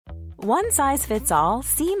One size fits all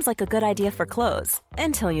seems like a good idea for clothes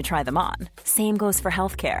until you try them on. Same goes for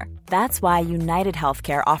healthcare. That's why United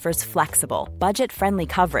Healthcare offers flexible, budget-friendly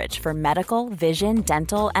coverage for medical, vision,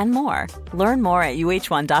 dental, and more. Learn more at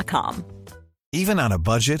uh1.com. Even on a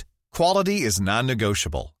budget, quality is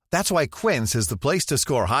non-negotiable. That's why Quince is the place to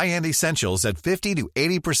score high-end essentials at 50 to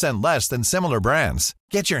 80% less than similar brands.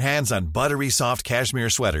 Get your hands on buttery soft cashmere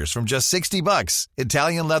sweaters from just $60,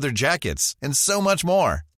 Italian leather jackets, and so much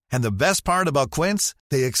more. And the best part about Quince,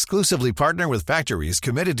 they exclusively partner with factories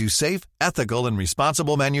committed to safe, ethical, and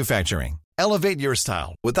responsible manufacturing. Elevate your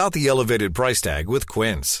style without the elevated price tag with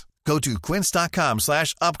Quince. Go to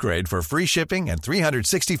quince.com/upgrade for free shipping and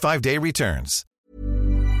 365-day returns.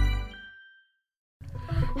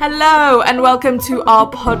 Hello and welcome to our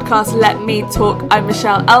podcast, Let Me Talk. I'm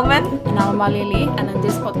Michelle Elman. And I'm Amalia Lee, and in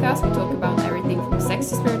this podcast we talk about everything from sex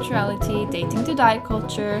to spirituality, dating to diet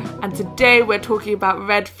culture. And today we're talking about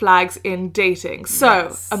red flags in dating. So,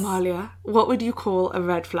 yes. Amalia, what would you call a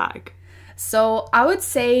red flag? So I would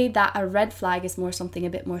say that a red flag is more something a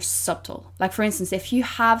bit more subtle. Like, for instance, if you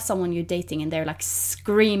have someone you're dating and they're like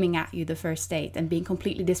screaming at you the first date and being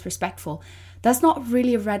completely disrespectful, that's not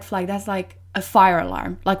really a red flag. That's like a fire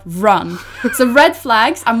alarm, like run. So red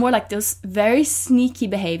flags are more like those very sneaky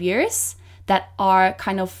behaviors that are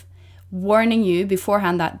kind of warning you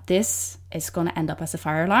beforehand that this is going to end up as a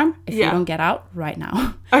fire alarm if you don't get out right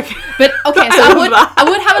now. Okay. But okay, so I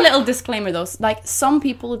would have a little disclaimer though. Like, some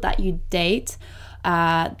people that you date,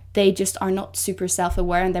 they just are not super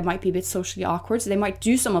self-aware and they might be a bit socially awkward, so they might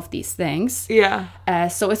do some of these things.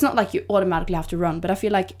 So it's not like you automatically have to run, but I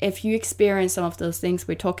feel like if you experience some of those things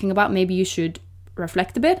we're talking about, maybe you should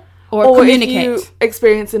reflect a bit or communicate. If you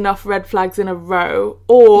experience enough red flags in a row,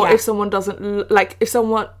 or if someone doesn't, like, if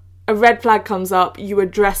a red flag comes up, you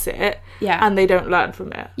address it and they don't learn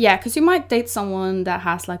from it. Yeah, because you might date someone that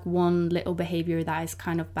has like one little behavior that is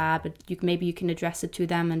kind of bad, but maybe you can address it to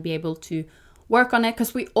them and be able to work on it,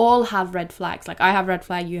 because we all have red flags. Like, I have red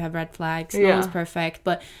flag, you have red flags. No one's perfect,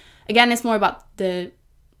 but again, it's more about the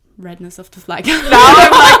redness of the flag. Now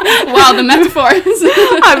I'm like, wow, the metaphors.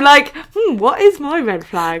 I'm like, what is my red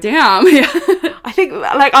flag? Damn. Yeah. I think,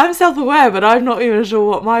 like, I'm self-aware, but I'm not even sure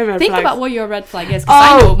what my red flag is. Think about what your red flag is,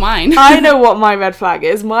 because I know mine. I know what my red flag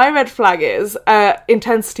is. My red flag is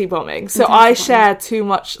intensity bombing. So I share too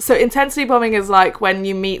much. So intensity bombing is like when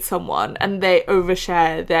you meet someone and they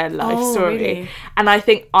overshare their life story. Really? And I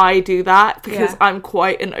think I do that because I'm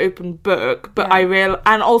quite an open book, but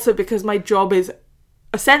and also because my job is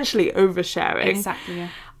essentially oversharing. Exactly, yeah.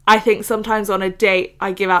 I think sometimes on a date,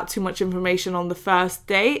 I give out too much information on the first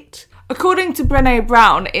date. According to Brené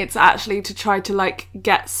Brown, it's actually to try to, like,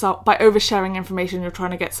 by oversharing information, you're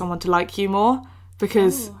trying to get someone to like you more.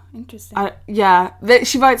 Because, interesting.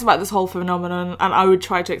 She writes about this whole phenomenon, and I would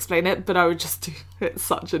try to explain it, but I would just do it's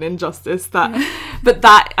such an injustice that. But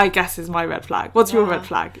that, I guess, is my red flag. What's your red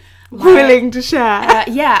flag? Willing to share?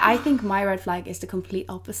 I think my red flag is the complete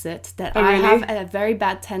opposite. That I have a very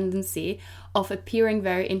bad tendency of appearing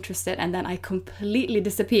very interested and then I completely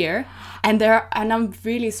disappear. And I'm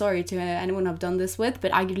really sorry to anyone I've done this with,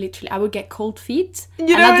 but I would get cold feet and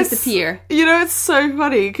I'd disappear. You know, it's so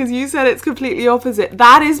funny because you said it's completely opposite.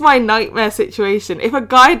 That is my nightmare situation. If a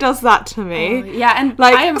guy does that to me, and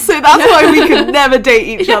so that's why we could never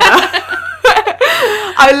date each other.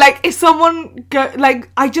 I like, if someone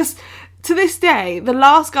to this day, the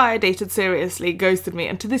last guy I dated seriously ghosted me,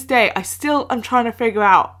 and to this day I'm trying to figure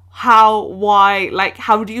out how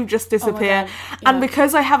do you just disappear? And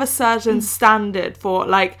because I have a certain standard for,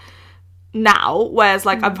 like, now, whereas,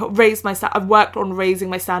 like, I've worked on raising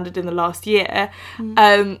my standard in the last year,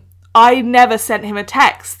 I never sent him a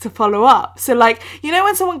text to follow up. So, like, you know,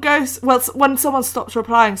 when someone stops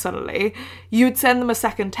replying suddenly, you'd send them a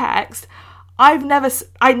second text. I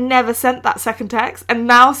never sent that second text, and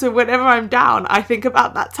now, so whenever I'm down, I think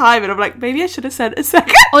about that time, and I'm like, maybe I should have sent a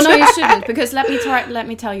second text. No, you shouldn't, because let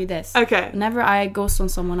me tell you this. Okay. Whenever I ghost on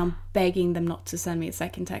someone, I'm begging them not to send me a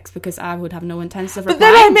second text, because I would have no intention of replying. But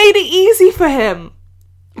then I made it easy for him.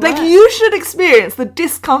 What? Like, you should experience the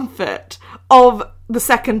discomfort of the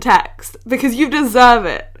second text, because you deserve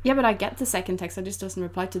it. Yeah, but I get the second text. I just doesn't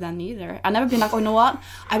reply to them either. I've never been like, oh, you know what?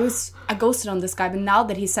 I ghosted on this guy, but now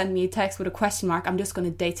that he sent me a text with a question mark, I'm just going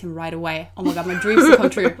to date him right away. Oh my God, my dreams have come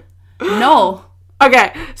true. No.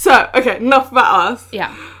 Okay, enough about us.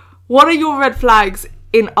 Yeah. What are your red flags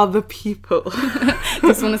in other people?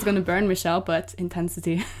 This one is going to burn Michelle, but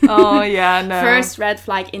intensity. Oh, yeah, no. First red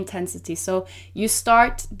flag, intensity. So you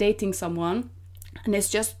start dating someone and it's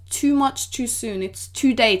just too much too soon. It's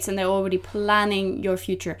 2 dates and they're already planning your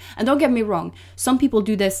future. And don't get me wrong, some people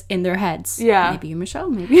do this in their heads. Yeah. Maybe you, Michelle,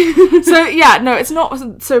 maybe. So yeah, no, it's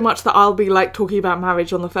not so much that I'll be like talking about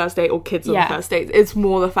marriage on the first date or kids on the first date. It's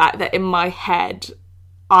more the fact that in my head,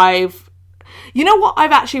 you know what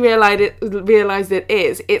I've actually realised it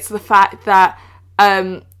is? It's the fact that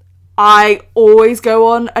I always go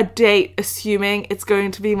on a date assuming it's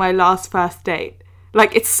going to be my last first date.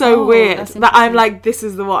 Like, it's so weird that I'm like, this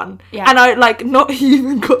is the one. Yeah. And I, like, not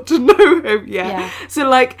even got to know him yet. Yeah. So,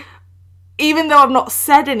 like, even though I've not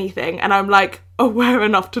said anything and I'm, like, aware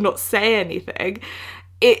enough to not say anything,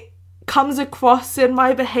 it comes across in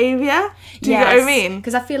my behaviour. Do you know what I mean?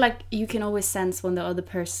 Because I feel like you can always sense when the other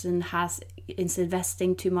person is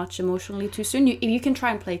investing too much emotionally too soon. You can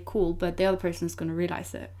try and play cool, but the other person is going to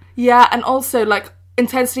realise it. Yeah, and also, like,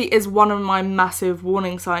 intensity is one of my massive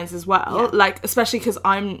warning signs as well. Yeah. Like, especially because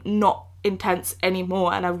I'm not intense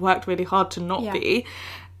anymore and I've worked really hard to not be.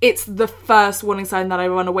 It's the first warning sign that I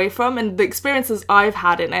run away from. And the experiences I've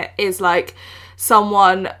had in it is like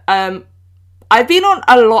someone... I've been on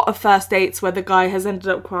a lot of first dates where the guy has ended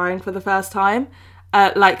up crying for the first time.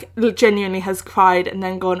 Like, genuinely has cried and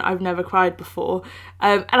then gone, I've never cried before.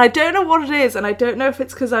 And I don't know what it is, and I don't know if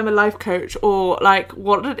it's because I'm a life coach or, like,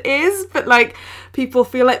 what it is, but, like, people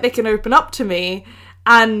feel like they can open up to me.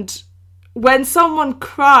 And when someone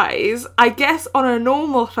cries, I guess on a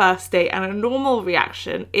normal first date and a normal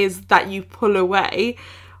reaction is that you pull away.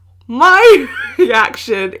 My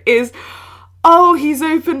reaction is... oh, he's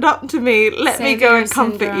opened up to me. Let me go and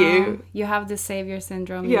comfort you. You have the savior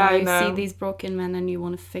syndrome. Yeah, I know. You see these broken men and you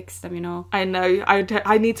want to fix them, you know. I know.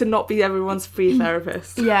 I need to not be everyone's free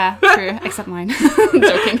therapist. Yeah, true. Except mine.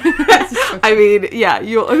 Joking. I mean, yeah,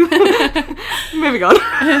 you're... Moving on.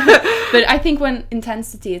 But I think when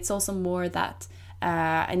intensity, it's also more that,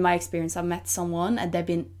 in my experience, I've met someone and they've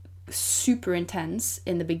been super intense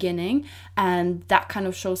in the beginning, and that kind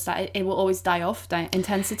of shows that it will always die off, the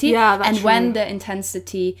intensity. Yeah, that's and true. When the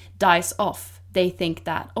intensity dies off, they think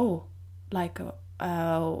that the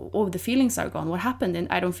feelings are gone. What happened? And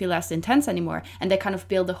I don't feel as intense anymore. And they kind of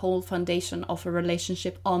build the whole foundation of a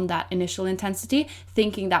relationship on that initial intensity,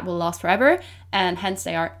 thinking that will last forever, and hence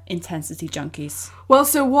they are intensity junkies. Well,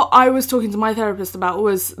 so what I was talking to my therapist about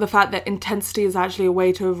was the fact that intensity is actually a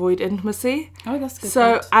way to avoid intimacy. Oh, that's a good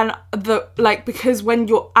So, point. and because when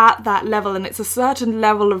you're at that level, and it's a certain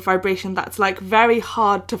level of vibration that's, like, very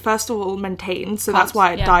hard to, first of all, maintain, so that's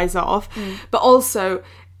why it dies off, but also...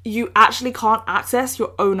 you actually can't access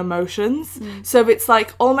your own emotions. So it's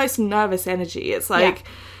like almost nervous energy. It's like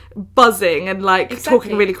buzzing and like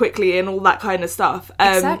talking really quickly and all that kind of stuff.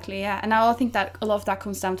 Exactly, yeah. And I think that a lot of that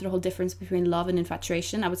comes down to the whole difference between love and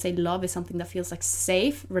infatuation. I would say love is something that feels like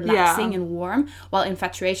safe, relaxing and warm, while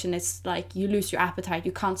infatuation is like you lose your appetite,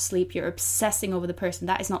 you can't sleep, you're obsessing over the person.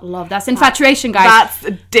 That is not love. That's infatuation, guys. That's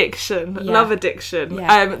addiction. Yeah. Love addiction.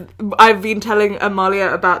 Yeah. I've been telling Amalia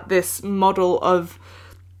about this model of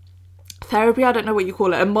therapy, I don't know what you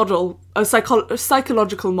call it, a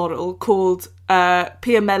psychological model called by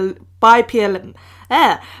Pia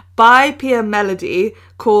Melody,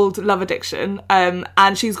 called Love Addiction,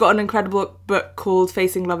 and she's got an incredible book called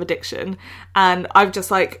Facing Love Addiction, and I've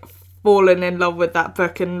just like fallen in love with that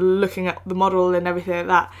book and looking at the model and everything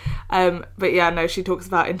like that. But yeah, no, she talks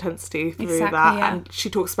about intensity through that, and she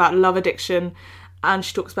talks about love addiction, and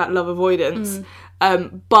she talks about love avoidance.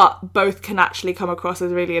 But both can actually come across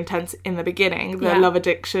as really intense in the beginning. The love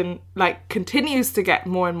addiction like continues to get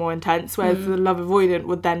more and more intense, whereas the love avoidant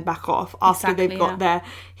would then back off after they've got their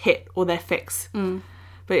hit or their fix.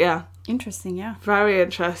 But yeah. Interesting, yeah. Very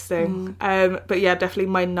interesting. But yeah,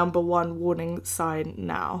 definitely my number one warning sign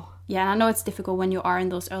now. Yeah, and I know it's difficult when you are in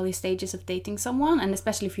those early stages of dating someone, and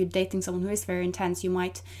especially if you're dating someone who is very intense, you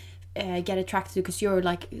might get attracted to, because you're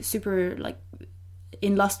like super like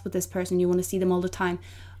in lust with this person, you want to see them all the time.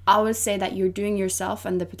 I would say that you're doing yourself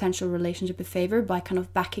and the potential relationship a favor by kind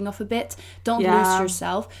of backing off a bit. Don't lose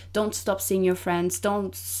yourself. Don't stop seeing your friends.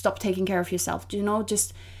 Don't stop taking care of yourself. You know,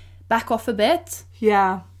 just back off a bit.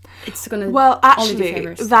 Yeah. It's gonna actually, only do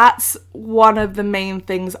favors. That's one of the main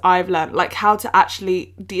things I've learned, like how to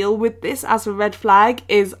actually deal with this as a red flag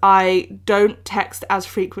is I don't text as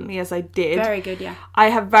frequently as I did. Very good, yeah. I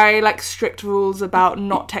have very like strict rules about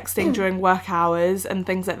not texting during work hours and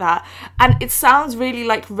things like that. And it sounds really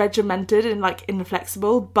like regimented and like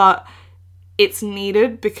inflexible, but it's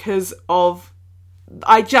needed because of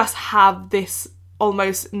I just have this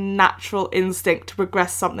almost natural instinct to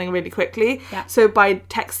progress something really quickly. Yeah. So by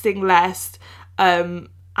texting less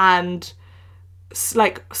and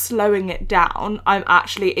like slowing it down, I'm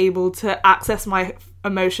actually able to access my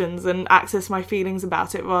emotions and access my feelings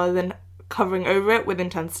about it rather than covering over it with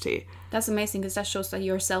intensity. That's amazing, because that shows that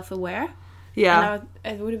you're self-aware. Yeah.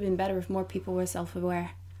 And it would have been better if more people were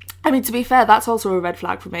self-aware. I mean, to be fair, that's also a red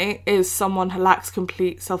flag for me, is someone who lacks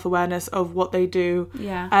complete self-awareness of what they do,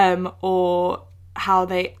 or how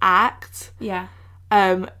they act. Yeah.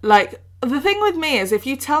 Like, the thing with me is, if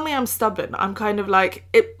you tell me I'm stubborn, I'm kind of like,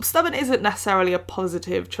 stubborn isn't necessarily a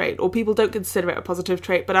positive trait, or people don't consider it a positive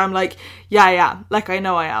trait, but I'm like, yeah, I am. Like, I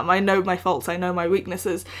know I am. I know my faults. I know my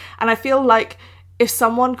weaknesses. And I feel like if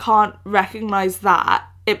someone can't recognise that,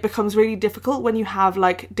 it becomes really difficult when you have,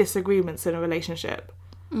 like, disagreements in a relationship.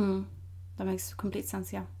 That makes complete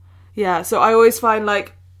sense, yeah. Yeah, so I always find,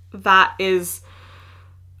 like, that is...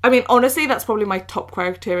 I mean, honestly, that's probably my top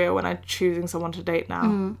criteria when I'm choosing someone to date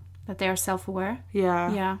now. That they are self-aware.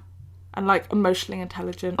 Yeah. Yeah. And, like, emotionally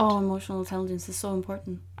intelligent. Oh, emotional intelligence is so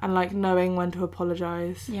important. And, like, knowing when to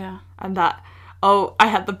apologise. Yeah. And that... Oh, I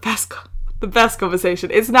had the best conversation.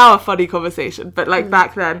 It's now a funny conversation, but, like,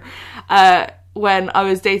 back then... when I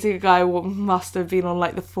was dating a guy who must have been on,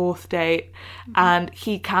 like, the 4th date, and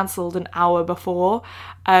he cancelled an hour before.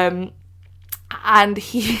 And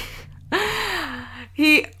he...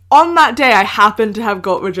 on that day, I happened to have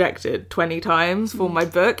got rejected 20 times for my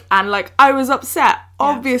book, and, like, I was upset.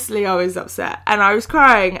 Obviously, I was upset, and I was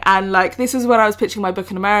crying, and, like, this was when I was pitching my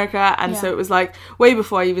book in America, and so it was, like, way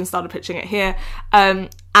before I even started pitching it here,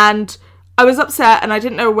 and I was upset, and I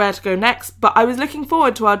didn't know where to go next, but I was looking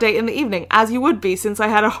forward to our date in the evening, as you would be, since I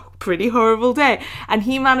had a pretty horrible day, and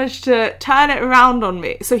he managed to turn it around on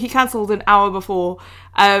me. So he cancelled an hour before,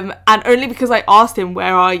 and only because I asked him,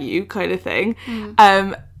 where are you, kind of thing,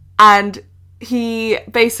 and he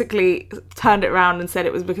basically turned it around and said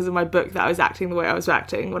it was because of my book that I was acting the way I was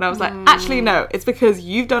acting, when I was like, actually, no, it's because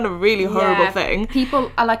you've done a really horrible thing.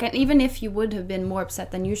 People are like, and even if you would have been more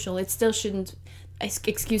upset than usual, it still shouldn't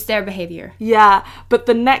excuse their behavior. Yeah, but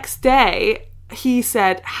the next day he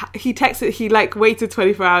said, he texted, he like waited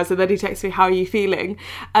 24 hours and then he texted me, how are you feeling?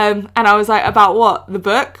 And I was like, about what, the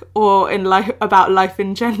book, or in life, about life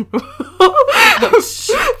in general?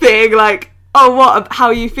 Being like, oh, what, how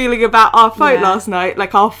are you feeling about our fight last night,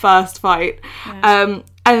 like our first fight?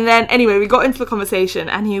 And then, anyway, we got into the conversation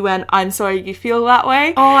and he went, I'm sorry you feel that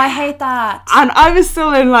way. Oh, I hate that. And I was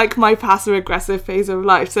still in, like, my passive-aggressive phase of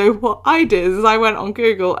life. So what I did is I went on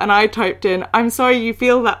Google and I typed in, I'm sorry you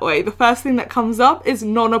feel that way. The first thing that comes up is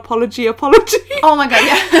non-apology apology. Oh, my God,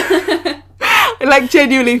 yeah. Like,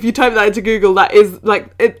 genuinely, if you type that into Google, that is,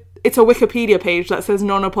 like, it's a Wikipedia page that says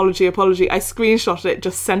non-apology apology. I screenshotted it,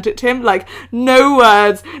 just sent it to him. Like, no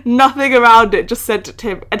words, nothing around it, just sent it to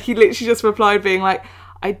him. And he literally just replied being like,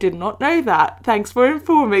 I did not know that. Thanks for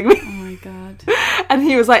informing me. Oh my God. And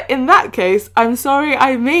he was like, in that case, I'm sorry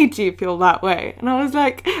I made you feel that way. And I was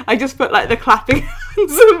like, I just put like the clapping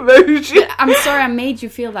hands emoji. I'm sorry I made you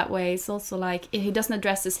feel that way. It's also like, he doesn't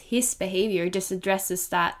address his behavior, he just addresses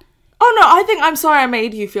that. Oh no, I think I'm sorry I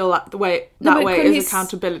made you feel that way. That way is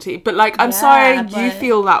accountability. But like, I'm sorry you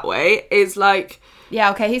feel that way is like...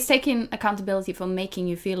 Yeah, okay, he's taking accountability for making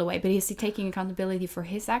you feel away, but is he taking accountability for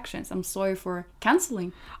his actions? I'm sorry for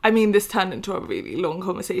cancelling. I mean, this turned into a really long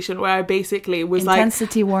conversation where I basically was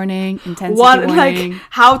intensity warning. Like,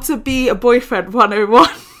 how to be a boyfriend 101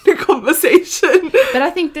 conversation. But I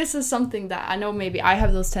think this is something that I know maybe I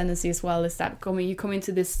have those tendencies as well, is that you come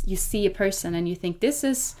into this, you see a person and you think this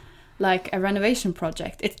is like a renovation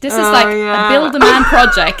project. This is like a build a man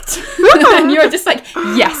project. And you're just like,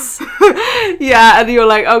 yes. Yeah, and you're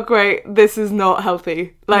like, oh great, this is not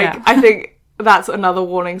healthy. Like, I think that's another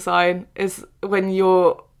warning sign, is when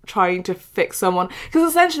you're trying to fix someone. Because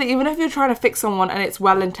essentially, even if you're trying to fix someone and it's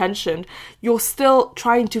well-intentioned, you're still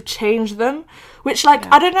trying to change them. Which,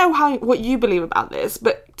 like, I don't know what you believe about this,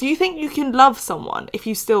 but do you think you can love someone if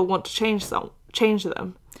you still want to change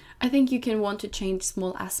them? I think you can want to change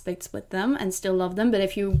small aspects with them and still love them, but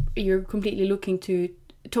if you're completely looking to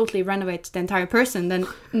totally renovate the entire person, then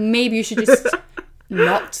maybe you should just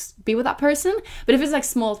not be with that person. But if it's like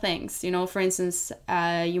small things, you know, for instance,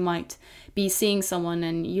 you might be seeing someone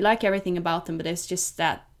and you like everything about them, but it's just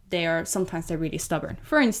that sometimes they're really stubborn.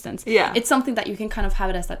 For instance, it's something that you can kind of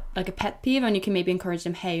have it as like a pet peeve, and you can maybe encourage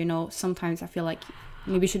them, hey, you know, sometimes I feel like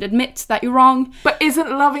maybe you should admit that you're wrong. But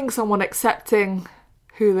isn't loving someone accepting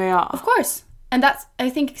who they are? Of course. And I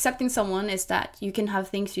think accepting someone is that you can have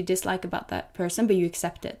things you dislike about that person, but you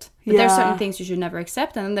accept it. But there's certain things you should never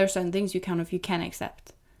accept, and then there's certain things you can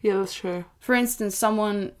accept. Yeah, that's true. For instance,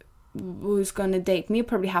 someone who's going to date me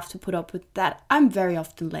probably have to put up with that I'm very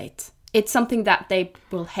often late. it's something that they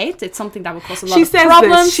will hate. It's something that will cause a lot She of says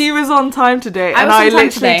problems. this. She was on time today, I and was I on time literally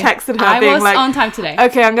today. texted her I being was like, on time today.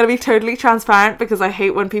 Okay, I'm going to be totally transparent because I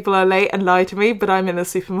hate when people are late and lie to me, but I'm in the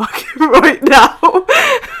supermarket right now.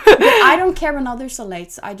 I don't care when others are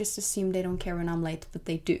late. So I just assume they don't care when I'm late, but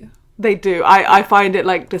they do. They do. I find it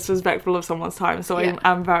like disrespectful of someone's time, so Yeah.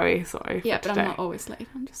 I'm very sorry. Yeah, for but today. I'm not always late.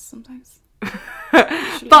 I'm just sometimes.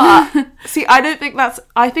 But see, I don't think that's.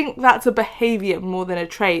 I think that's a behavior more than a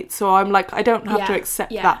trait. So I'm like, I don't have to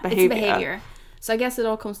accept that behavior. It's a behavior. So I guess it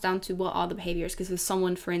all comes down to what are the behaviors. Because if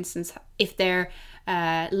someone, for instance, if their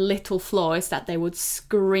little flaw is that they would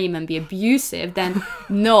scream and be abusive, then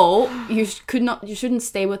no, you shouldn't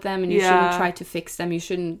stay with them, and you shouldn't try to fix them. You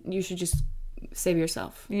should just save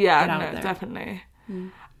yourself. Yeah, Get out of no, there. definitely.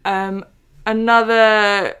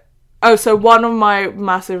 Another. Oh, so one of my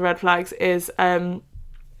massive red flags is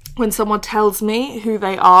when someone tells me who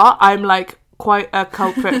they are, I'm like quite a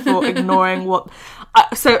culprit for ignoring what.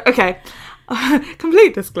 Okay,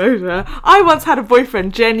 complete disclosure. I once had a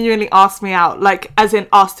boyfriend genuinely ask me out, like as in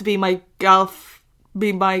asked to be my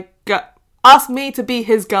asked me to be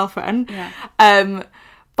his girlfriend. Yeah.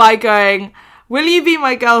 By going, will you be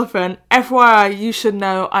my girlfriend? FYI, you should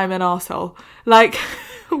know I'm an arsehole. Like,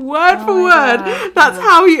 word for word, God. that's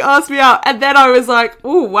how he asked me out. And then I was like,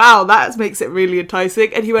 oh, wow, that makes it really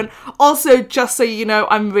enticing. And he went, also, just so you know,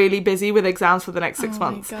 I'm really busy with exams for the next 6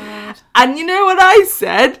 months. Oh my God. And you know what I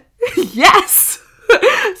said? Yes!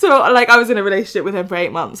 So, like, I was in a relationship with him for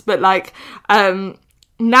 8 months. But, like,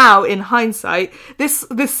 now, in hindsight, this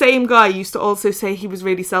same guy used to also say he was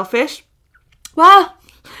really selfish. Well,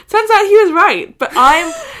 turns out he was right, but I'm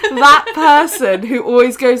that person who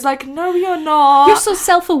always goes like, no, you're not. You're so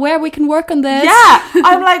self-aware. We can work on this. Yeah,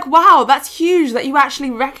 I'm like, wow, that's huge that you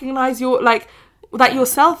actually recognise that you're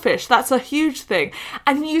selfish. That's a huge thing.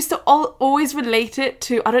 And he used to always relate it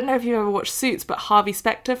to, I don't know if you ever watched Suits, but Harvey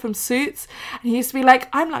Specter from Suits. And he used to be like,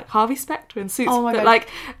 I'm like Harvey Specter in Suits. Oh my but God. like,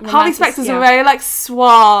 Romantic, Harvey Specter's yeah. a very like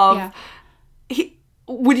suave. Yeah.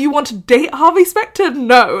 Would you want to date Harvey Specter?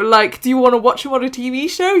 No. Like, do you want to watch him on a TV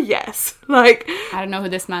show? Yes. Like, I don't know who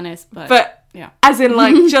this man is, but yeah. as in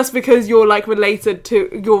like just because you're like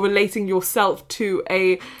you're relating yourself to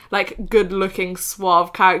a like good looking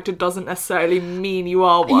suave character doesn't necessarily mean you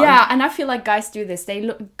are one. Yeah, and I feel like guys do this. They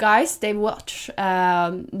watch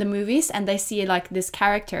the movies and they see like this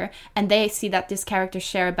character and they see that this character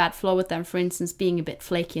share a bad flaw with them. For instance, being a bit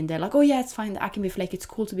flaky, and they're like, "Oh yeah, it's fine. I can be flaky. It's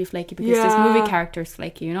cool to be flaky because this movie character is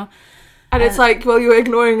flaky," you know. And it's like, well, you're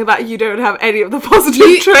ignoring that you don't have any of the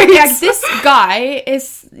positive traits. Yeah, this guy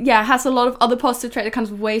has a lot of other positive traits that kind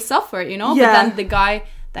of weighs off for it, you know. Yeah. But then the guy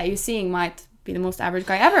that you're seeing might be the most average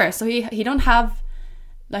guy ever. So he don't have,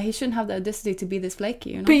 like, he shouldn't have the audacity to be this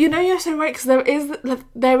flaky, you know. But you know, you're so right, because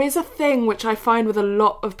there is a thing which I find with a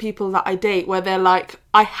lot of people that I date where they're like,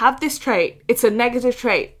 I have this trait, it's a negative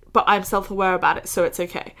trait, but I'm self-aware about it, so it's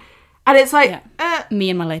okay. And it's like, me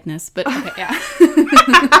and my lateness, but okay, yeah.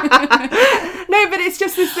 No, but it's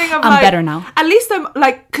just this thing of I'm like, better now. At least I'm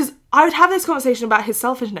like, because I would have this conversation about his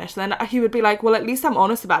selfishness, then he would be like, well, at least I'm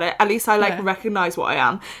honest about it. At least I like recognize what I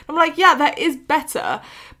am. I'm like, yeah, that is better.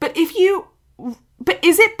 But is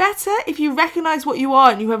it better if you recognize what you are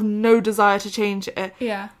and you have no desire to change it?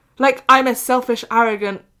 Yeah. Like, I'm a selfish,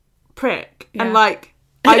 arrogant prick, and Yeah. like,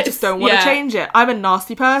 I just don't want to Yeah. change it. I'm a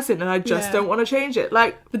nasty person and I just Yeah. don't want to change it.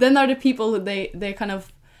 Like, But then there are the people who they kind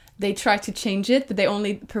of, they try to change it, but they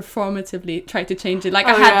only performatively try to change it. Like,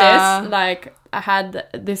 I had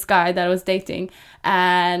this guy that I was dating,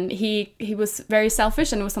 and he was very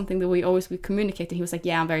selfish, and it was something that we always would communicate. And he was like,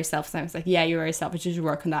 yeah, I'm very selfish. And I was like, yeah, you're very selfish. You should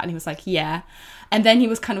work on that. And he was like, yeah. And then he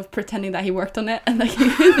was kind of pretending that he worked on it. And like,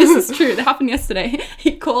 this is true. It happened yesterday.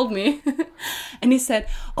 He called me and he said,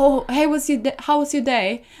 oh, hey, how was your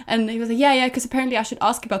day? And he was like, yeah, because apparently I should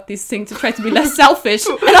ask about this thing to try to be less selfish.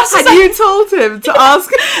 And I was just had you told him to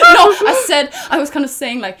ask? No, I was kind of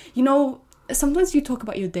saying like, you know, sometimes you talk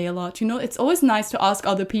about your day a lot, you know, it's always nice to ask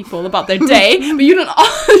other people about their day, but you don't.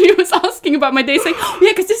 He was asking about my day, saying, oh,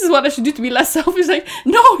 yeah, because this is what I should do to be less selfish. Like,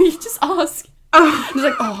 no, you just ask. He's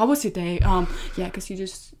like, oh, how was your day? Yeah, because you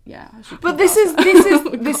just, yeah. I should But this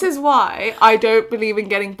is why I don't believe in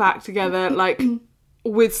getting back together, like,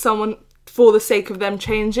 with someone for the sake of them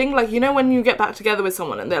changing. Like, you know, when you get back together with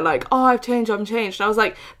someone and they're like, oh, I'm changed. And I was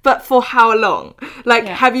like, but for how long? Like,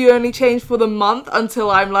 have you only changed for the month until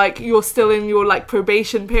I'm like, you're still in your like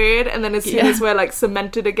probation period, and then as soon as we're like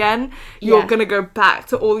cemented again, you're gonna go back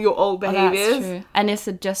to all your old behaviors? That's true. And is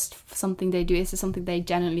it just something they do? Is it something they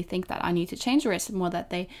genuinely think that I need to change, or is it more that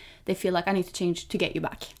they feel like I need to change to get you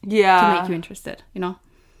back? Yeah. To make you interested, you know?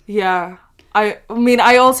 Yeah. I mean,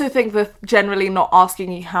 I also think that generally not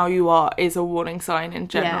asking you how you are is a warning sign in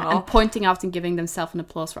general. Yeah, and pointing out and giving themselves an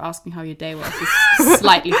applause for asking how your day was is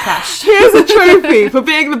slightly trash. Here's a trophy for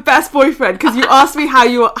being the best boyfriend because you asked me how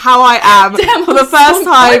I am for the first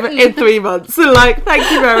time in 3 months. So, like,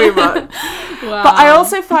 thank you very much. Wow. But I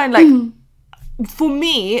also find, like, for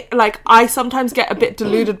me, like, I sometimes get a bit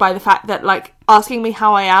deluded by the fact that, like, asking me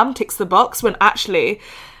how I am ticks the box when actually...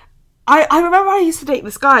 I remember I used to date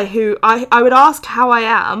this guy who I would ask how I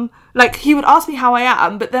am. Like, he would ask me how I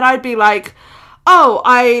am, but then I'd be like, oh,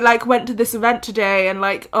 I, like, went to this event today and,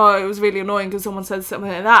 like, oh, it was really annoying because someone said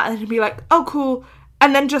something like that. And he'd be like, oh, cool.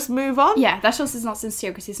 And then just move on. Yeah, that shows he's not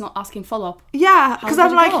sincere because he's not asking follow-up. Yeah, because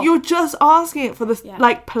I'm like, go? you're just asking it for this,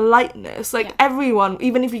 like, politeness. Like, everyone,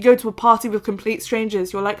 even if you go to a party with complete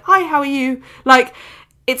strangers, you're like, hi, how are you? Like...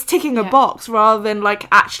 It's ticking a box rather than, like,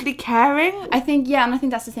 actually caring. I think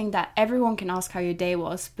that's the thing, that everyone can ask how your day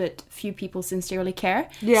was, but few people sincerely care.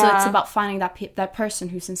 Yeah. So it's about finding that person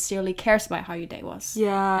who sincerely cares about how your day was.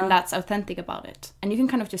 Yeah. And that's authentic about it. And you can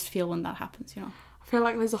kind of just feel when that happens, you know. I feel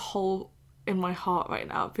like there's a hole in my heart right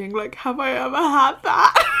now being like, have I ever had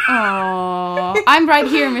that? Oh, I'm right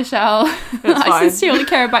here, Michelle. I sincerely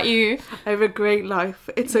care about you. I have a great life.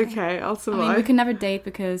 It's okay. I'll survive. I mean, we can never date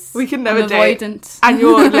because we can never I'm date. Avoidant. And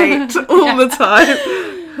you're late all the time.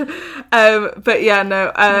 But yeah,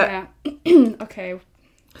 no. Okay.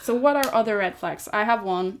 So what are other red flags? I have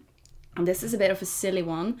one, and this is a bit of a silly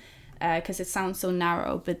one because it sounds so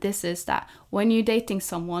narrow, but this is that when you're dating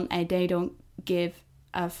someone and they don't give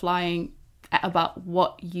a flying about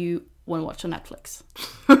what you want to watch on Netflix.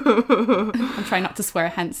 I'm trying not to swear,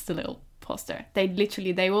 hence the little poster. They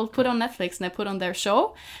will put on Netflix and they put on their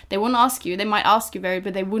show. They won't ask you. They might ask you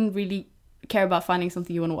but they wouldn't really care about finding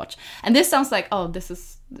something you want to watch. And this sounds like, oh, this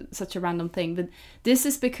is such a random thing, but this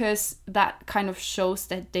is because that kind of shows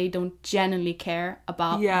that they don't genuinely care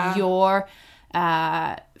about your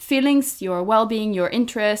feelings, your well-being, your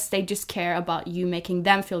interests. They just care about you making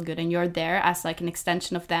them feel good, and you're there as like an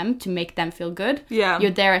extension of them to make them feel good. Yeah, you're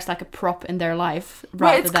there as like a prop in their life.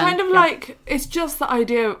 It's kind of like, it's just the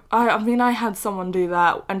idea. I mean, I had someone do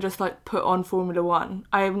that and just like put on Formula One.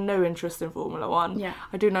 I have no interest in Formula One. Yeah,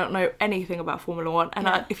 I do not know anything about Formula One,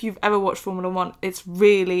 and if you've ever watched Formula One, it's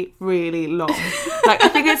really, really long. Like, I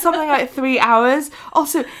think it's something like 3 hours.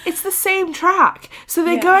 Also, it's the same track, so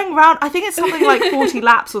they're going around. I think it's something like 40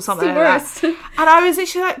 laps or something like that. And I was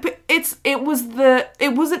literally like, but it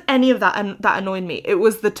wasn't any of that, and that annoyed me. It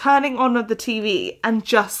was the turning on of the TV and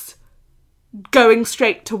just going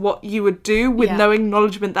straight to what you would do with no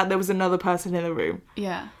acknowledgement that there was another person in the room.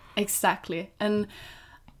 Yeah, exactly. And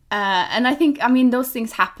I think, I mean, those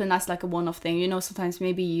things happen as like a one-off thing. You know, sometimes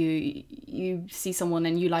maybe you see someone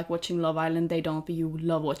and you like watching Love Island, they don't, but you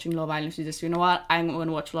love watching Love Island. So you just, you know what, I'm going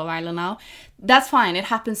to watch Love Island now. That's fine. It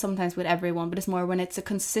happens sometimes with everyone, but it's more when it's a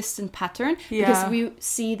consistent pattern. Yeah. Because we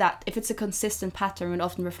see that if it's a consistent pattern, it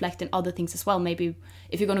often reflects in other things as well. Maybe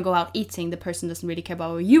if you're going to go out eating, the person doesn't really care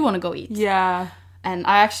about where you want to go eat. Yeah. And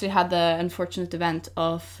I actually had the unfortunate event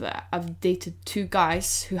of I've dated 2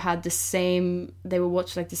 guys who had they would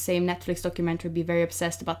watch like the same Netflix documentary, be very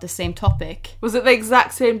obsessed about the same topic. Was it the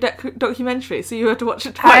exact same documentary? So you had to watch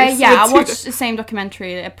it twice? Yeah, I watched the same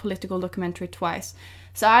documentary, a political documentary, twice.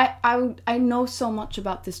 So I know so much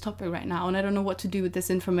about this topic right now, and I don't know what to do with this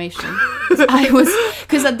information.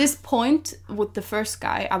 Because at this point with the first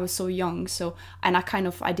guy, I was so young, and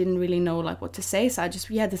I didn't really know like what to say. So I just,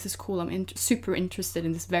 this is cool. I'm super interested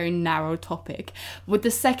in this very narrow topic. With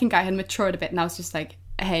the second guy, I had matured a bit, and I was just like,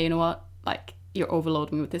 hey, you know what? Like, you're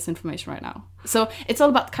overloading me with this information right now. So it's all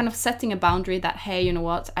about kind of setting a boundary that, hey, you know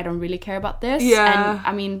what? I don't really care about this. Yeah. And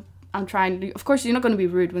I mean, I'm trying to, of course, you're not going to be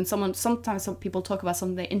rude when sometimes some people talk about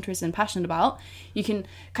something they're interested and passionate about. You can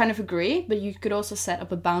kind of agree, but you could also set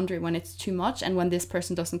up a boundary when it's too much and when this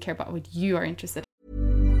person doesn't care about what you are interested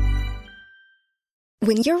in.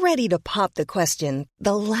 When you're ready to pop the question,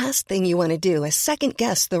 the last thing you want to do is second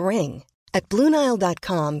guess the ring. At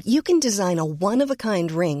BlueNile.com, you can design a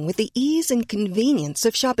one-of-a-kind ring with the ease and convenience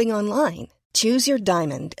of shopping online. Choose your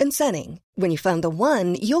diamond and setting. When you find the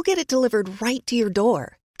one, you'll get it delivered right to your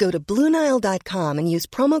door. Go to BlueNile.com and use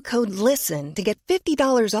promo code LISTEN to get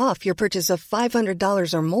 $50 off your purchase of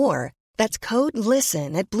 $500 or more. That's code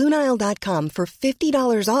LISTEN at BlueNile.com for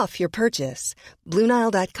 $50 off your purchase.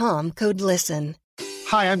 BlueNile.com, code LISTEN.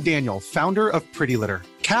 Hi, I'm Daniel, founder of Pretty Litter.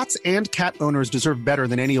 Cats and cat owners deserve better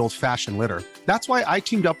than any old-fashioned litter. That's why I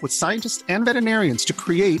teamed up with scientists and veterinarians to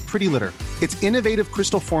create Pretty Litter. Its innovative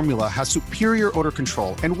crystal formula has superior odor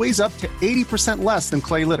control and weighs up to 80% less than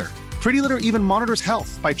clay litter. Pretty Litter even monitors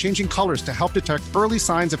health by changing colors to help detect early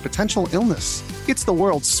signs of potential illness. It's the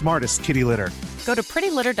world's smartest kitty litter. Go to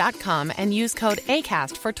prettylitter.com and use code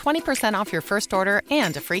ACAST for 20% off your first order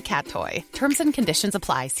and a free cat toy. Terms and conditions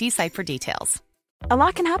apply. See site for details. A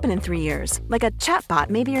lot can happen in 3 years, like a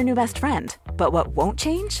chatbot may be your new best friend. But what won't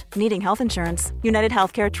change? Needing health insurance. United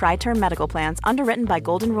Healthcare Tri-Term Medical Plans, underwritten by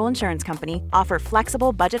Golden Rule Insurance Company, offer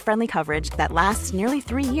flexible, budget-friendly coverage that lasts nearly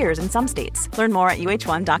 3 years in some states. Learn more at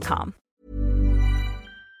uh1.com.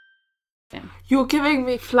 You're giving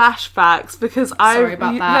me flashbacks because Sorry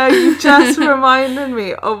about that. No, you just reminded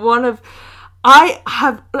me of one of...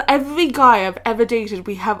 every guy I've ever dated,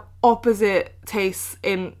 we have opposite tastes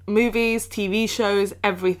in movies, TV shows,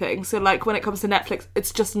 everything. So like when it comes to Netflix,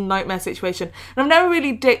 it's just a nightmare situation. And I've never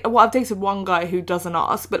really I've dated one guy who doesn't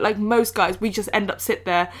ask, but like most guys, we just end up sit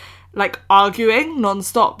there like arguing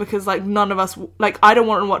non-stop because like none of us, like I don't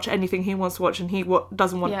want to watch anything he wants to watch and he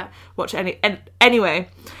doesn't want to watch any. And anyway,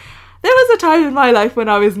 there was a time in my life when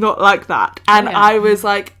I was not like that. And I was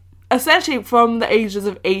like, essentially from the ages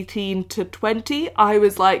of 18 to 20, I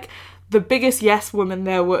was like the biggest yes woman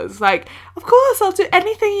there was. Like, of course, I'll do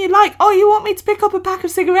anything you like. Oh, you want me to pick up a pack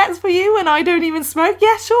of cigarettes for you and I don't even smoke?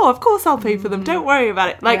 Yeah, sure, of course I'll pay for them. Don't worry about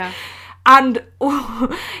it. Like, and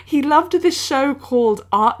he loved this show called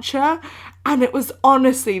Archer, and it was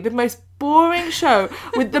honestly the most boring show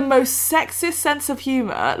with the most sexist sense of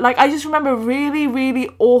humour. Like, I just remember really, really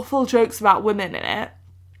awful jokes about women in it.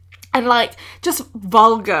 And, like, just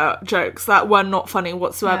vulgar jokes that were not funny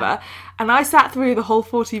whatsoever. Yeah. And I sat through the whole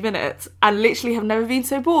 40 minutes and literally have never been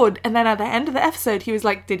so bored. And then at the end of the episode, he was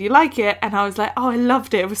like, did you like it? And I was like, oh, I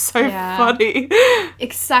loved it. It was so funny.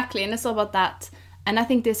 Exactly. And it's all about that. And I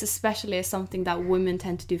think this especially is something that women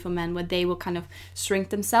tend to do for men, where they will kind of shrink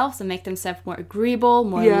themselves and make themselves more agreeable,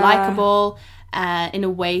 more likable, in a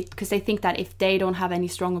way, because they think that if they don't have any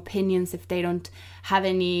strong opinions, if they don't have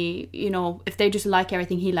any, you know, if they just like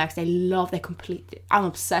everything he likes, they completely, I'm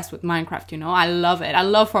obsessed with Minecraft, you know, I love it, I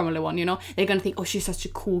love Formula 1, you know, they're gonna think, oh, she's such a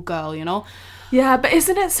cool girl, you know. Yeah, but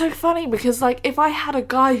isn't it so funny? Because, like, if I had a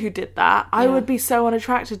guy who did that, I would be so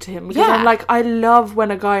unattracted to him. Because I'm like, I love when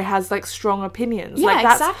a guy has, like, strong opinions. Yeah, like,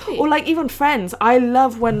 that's, exactly. Or, like, even friends. I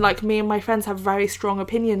love when, like, me and my friends have very strong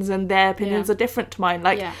opinions and their opinions are different to mine.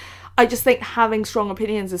 Like, I just think having strong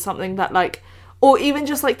opinions is something that, like... Or even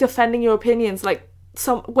just, like, defending your opinions, like...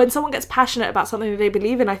 when someone gets passionate about something that they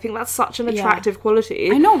believe in, I think that's such an attractive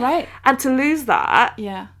quality. I know, right? And to lose that...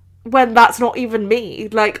 when that's not even me.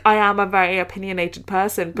 Like, I am a very opinionated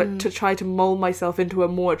person, but to try to mold myself into a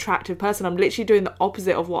more attractive person, I'm literally doing the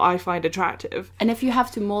opposite of what I find attractive. And if you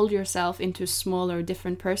have to mold yourself into a smaller,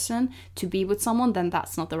 different person to be with someone, then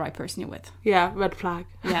that's not the right person you're with. Yeah, red flag.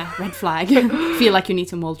 Yeah, red flag. Feel like you need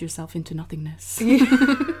to mold yourself into nothingness.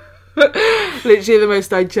 Literally the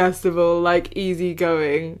most digestible, like,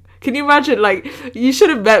 easygoing. Can you imagine, like, you should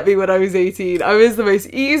have met me when I was 18. I was the most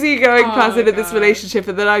easygoing person in this relationship,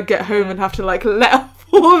 and then I'd get home and have to, like, let off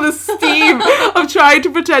all the steam of trying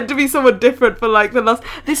to pretend to be someone different for, like, the last...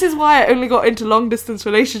 This is why I only got into long-distance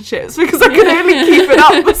relationships, because I could only keep it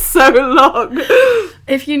up for so long.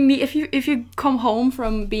 If you come home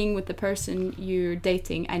from being with the person you're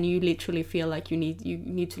dating and you literally feel like you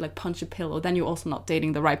need to, like, punch a pillow, then you're also not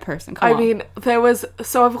dating the right person. Come on. I mean,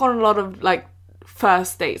 so I've gone on a lot of, like,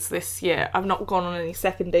 first dates this year. I've not gone on any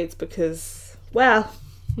second dates because, well,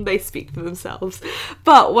 they speak for themselves.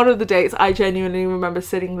 But one of the dates, I genuinely remember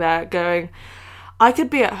sitting there going, I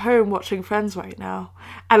could be at home watching Friends right now.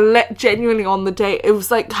 And genuinely on the date, it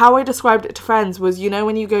was like, how I described it to friends was, you know,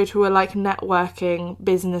 when you go to a, like, networking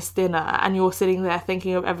business dinner and you're sitting there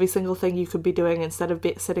thinking of every single thing you could be doing instead of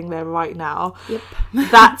sitting there right now. Yep.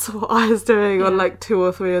 That's what I was doing on, like, 2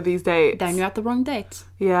 or 3 of these dates. Then you're at the wrong date.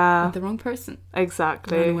 Yeah. With the wrong person.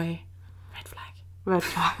 Exactly. Run away. Red flag. Red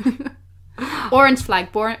flag. Orange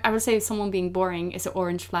flag. Boring. I would say someone being boring is an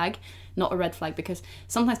orange flag, not a red flag, because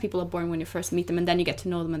sometimes people are boring when you first meet them and then you get to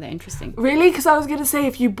know them and they're interesting. Really? Because I was going to say,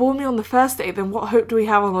 if you bore me on the first date, then what hope do we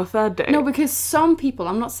have on the third date? No, because some people,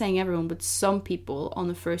 I'm not saying everyone, but some people on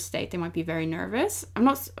the first date, they might be very nervous. I'm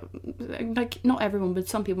not, like, not everyone, but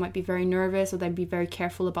some people might be very nervous, or they'd be very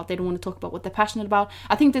careful about, they don't want to talk about what they're passionate about.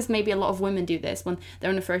 I think there's maybe a lot of women do this when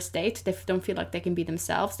they're on a first date. They don't feel like they can be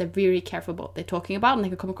themselves. They're really careful about what they're talking about, and they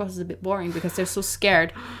can come across as a bit boring because they're so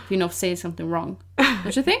scared, you know, of saying something wrong.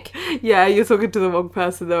 Don't you think? Yeah, you're talking to the wrong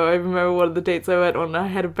person, though. I remember one of the dates I went on, I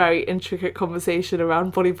had a very intricate conversation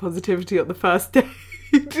around body positivity on the first date.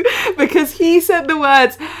 Because he said the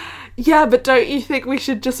words, yeah, but don't you think we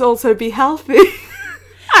should just also be healthy?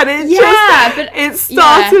 And it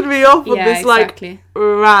started me off on this, like,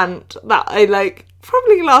 rant that I, like,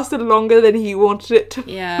 probably lasted longer than he wanted it to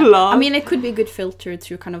last. I mean, it could be a good filter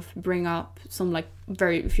to kind of bring up some like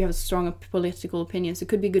if you have strong political opinions, it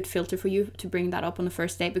could be a good filter for you to bring that up on the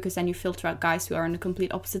first date, because then you filter out guys who are on the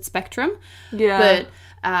complete opposite spectrum. Yeah. But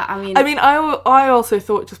I also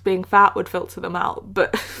thought just being fat would filter them out,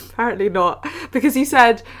 but apparently not, because he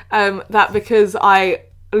said that because I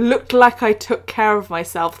looked like I took care of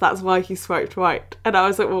myself, that's why he swiped right. And I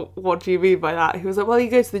was like, well, what do you mean by that? He was like, well, you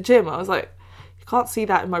go to the gym. I was like, you can't see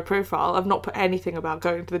that in my profile. I've not put anything about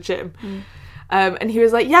going to the gym. And he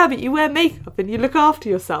was like, yeah, but you wear makeup and you look after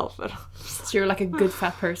yourself. So you're like a good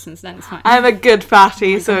fat person, so then it's fine. I'm a good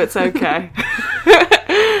fatty, so it's okay.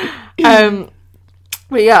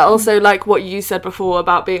 But yeah, also like what you said before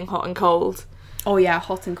about being hot and cold. Oh yeah,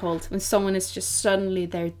 hot and cold. When someone is just suddenly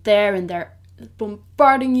they're there and they're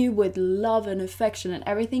bombarding you with love and affection and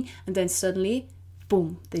everything, and then suddenly,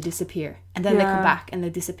 boom, they disappear. And then they come back and they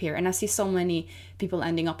disappear. And I see so many people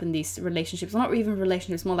ending up in these relationships, not even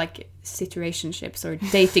relationships, more like situationships or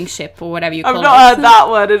dating ship or whatever you call it. I've not heard that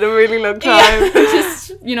word in a really long time. Yeah,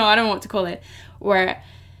 just, I don't know what to call it. Where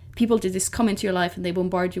people just come into your life and they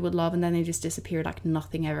bombard you with love and then they just disappear like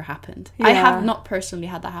nothing ever happened. Yeah. I have not personally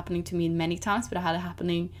had that happening to me many times, but I had it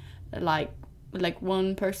happening like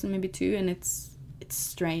one person, maybe two, and it's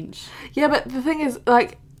strange. Yeah, but the thing is,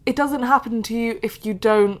 like, it doesn't happen to you if you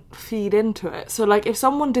don't feed into it. So, like, if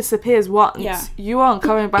someone disappears once, you aren't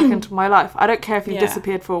coming back into my life. I don't care if you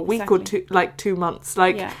disappeared for a week or 2 months.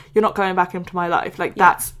 Like, you're not coming back into my life. Like,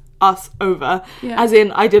 that's us over. Yeah. As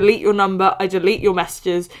in, I delete your number, I delete your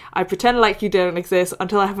messages, I pretend like you don't exist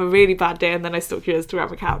until I have a really bad day, and then I stalk your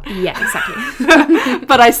Instagram account. Yeah, exactly.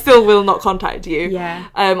 But I still will not contact you. Yeah.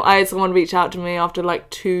 I had someone reach out to me after like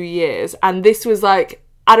 2 years, and this was like,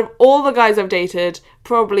 out of all the guys I've dated,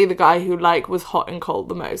 probably the guy who like was hot and cold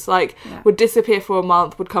the most. Like, would disappear for a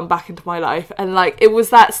month, would come back into my life, and like it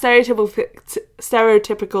was that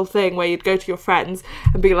stereotypical thing where you'd go to your friends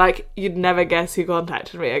and be like, you'd never guess who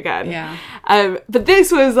contacted me again. Yeah. But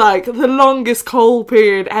this was like the longest cold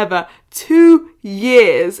period ever. 2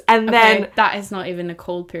 years, and then that is not even a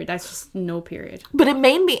cold period, that's just no period. But it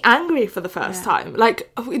made me angry for the first time.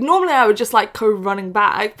 Like, normally I would just like go running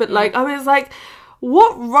back, but like I was like,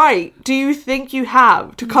 what right do you think you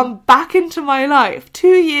have to come back into my life 2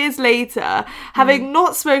 years later, having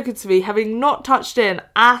not spoken to me, having not touched in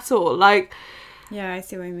at all? Like, yeah, I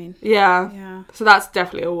see what you mean. Yeah. So that's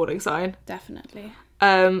definitely a warning sign. Definitely.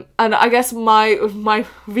 And I guess my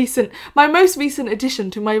most recent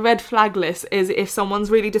addition to my red flag list is if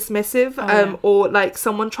someone's really dismissive, or like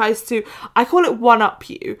someone tries to, I call it one up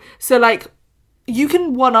you. So like, you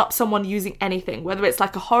can one up someone using anything, whether it's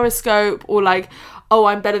like a horoscope or like, oh,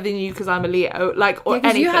 I'm better than you because I'm a Leo, like, or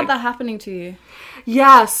anything. You had that happening to you.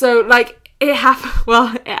 Yeah, so like it happened.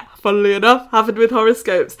 Well, yeah, funnily enough, happened with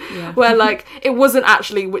horoscopes, where like it wasn't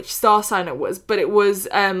actually which star sign it was, but it was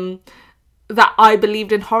that I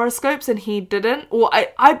believed in horoscopes and he didn't, or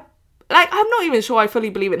I like, I'm not even sure I fully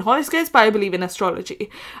believe in horoscopes, but I believe in astrology.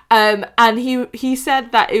 And he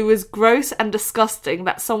said that it was gross and disgusting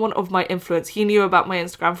that someone of my influence, he knew about my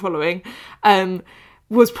Instagram following,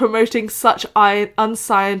 was promoting such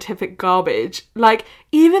unscientific garbage. Like,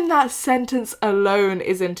 even that sentence alone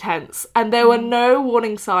is intense. And there were no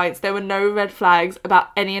warning signs, there were no red flags about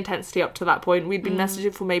any intensity up to that point. We'd been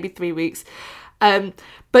messaging for maybe 3 weeks. But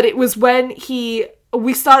it was when he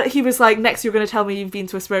was like, next you're going to tell me you've been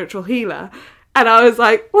to a spiritual healer. And I was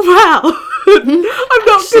like, well, I'm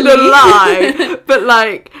not going to lie, but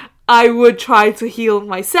like, I would try to heal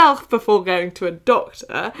myself before going to a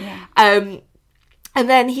doctor. Yeah. And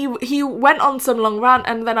then he went on some long rant,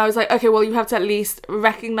 and then I was like, okay, well, you have to at least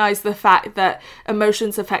recognise the fact that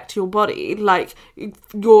emotions affect your body, like,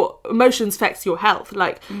 your emotions affects your health,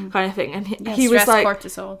 like, kind of thing. And he was like,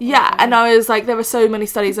 cortisol. Yeah, and I was like, there were so many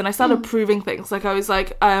studies, and I started proving things. Like, I was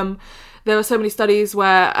like, there were so many studies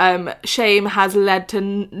where shame has led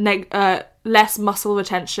to less muscle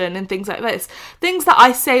retention and things like this. Things that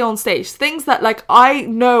I say on stage, things that like I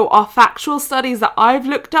know are factual studies that I've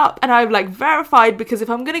looked up and I've like verified, because if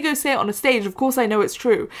I'm going to go say it on a stage, of course I know it's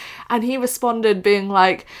true. And he responded being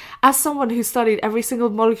like, as someone who studied every single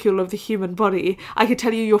molecule of the human body, I could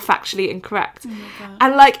tell you you're factually incorrect.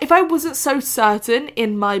 And like, if I wasn't so certain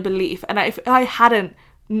in my belief, and if I hadn't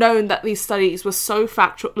known that these studies were so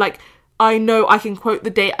factual, like, I know I can quote the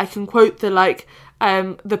date, I can quote the like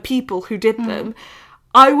the people who did them,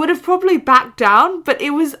 I would have probably backed down, but it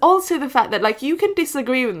was also the fact that, like, you can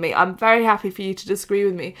disagree with me. I'm very happy for you to disagree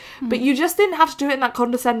with me. But you just didn't have to do it in that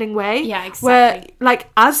condescending way. Yeah, exactly. Where, like,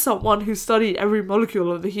 as someone who studied every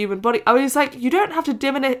molecule of the human body, I was like, you don't have to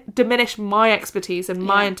diminish my expertise and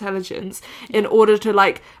my intelligence in order to,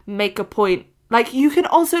 like, make a point. Like, you can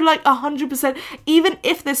also, like, 100%, even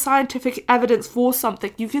if there's scientific evidence for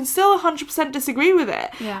something, you can still 100% disagree with it.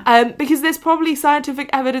 Yeah. Because there's probably scientific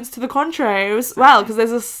evidence to the contrary as well, because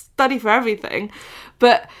there's a study for everything.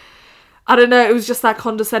 But, I don't know, it was just that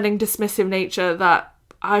condescending, dismissive nature that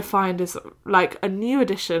I find is, like, a new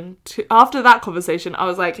addition to... After that conversation, I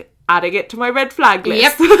was like, adding it to my red flag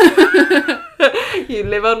list. Yep. You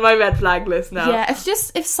live on my red flag list now. Yeah,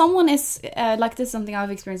 if someone is, like, this is something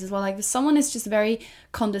I've experienced as well, like, if someone is just very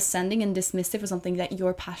condescending and dismissive of something that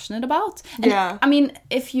you're passionate about. And, Yeah. I mean,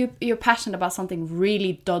 if you're passionate about something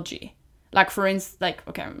really dodgy, like, for instance, like,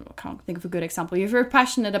 okay, I can't think of a good example. If you're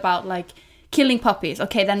passionate about, like, killing puppies,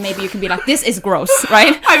 okay, then maybe you can be like, this is gross,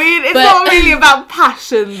 right? I mean, it's not really about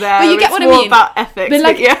passion there. But you get it's what more I mean. about ethics. But,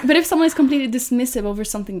 like, yeah. but if someone is completely dismissive over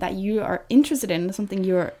something that you are interested in, something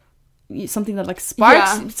that, like,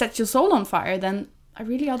 sparks, sets your soul on fire, then are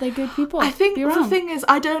they good people? I think the thing is,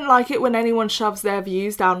 I don't like it when anyone shoves their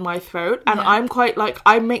views down my throat, and I'm quite, like,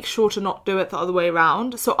 I make sure to not do it the other way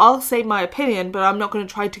around. So I'll say my opinion, but I'm not going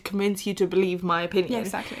to try to convince you to believe my opinion. Yeah,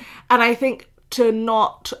 exactly. And I think to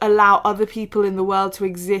not allow other people in the world to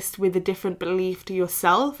exist with a different belief to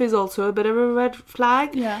yourself is also a bit of a red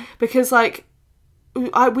flag. Yeah. Because, like,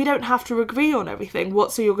 we don't have to agree on everything.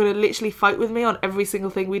 So you're going to literally fight with me on every single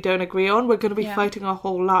thing we don't agree on? We're going to be fighting our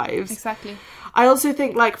whole lives. Exactly. I also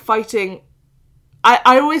think, like, fighting...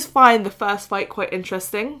 I always find the first fight quite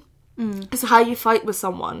interesting. Because how you fight with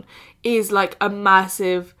someone is, like, a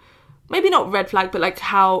massive... Maybe not red flag, but, like,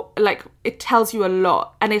 how... Like, it tells you a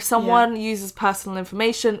lot. And if someone uses personal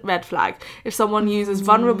information, red flag. If someone uses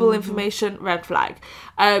vulnerable information, red flag.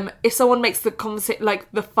 If someone makes the conversation,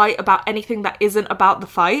 like, the fight about anything that isn't about the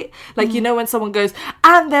fight, like, you know, when someone goes,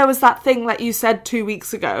 and there was that thing that you said 2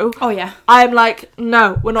 weeks ago. Oh, yeah. I'm like,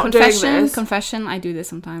 no, we're not doing this. Confession, I do this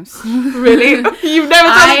sometimes. Really? You've never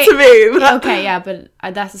done it to me. Okay, yeah, but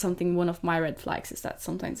that's something, one of my red flags is that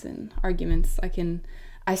sometimes in arguments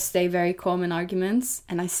I stay very calm in arguments,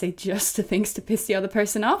 and I say just the things to piss the other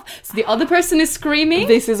person off. So the other person is screaming.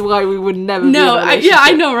 This is why we would never be in a relationship. Yeah,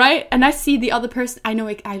 I know, right? And I see the other person. I know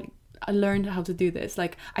I learned how to do this.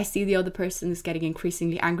 Like, I see the other person is getting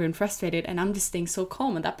increasingly angry and frustrated, and I'm just staying so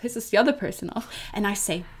calm, and that pisses the other person off. And I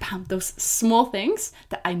say, bam, those small things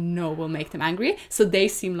that I know will make them angry, so they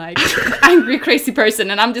seem like an angry, crazy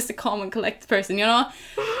person, and I'm just a calm and collected person, you know?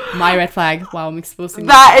 My red flag. Wow, I'm exposing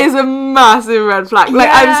that is a massive red flag. Like,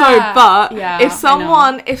 I'm sorry, but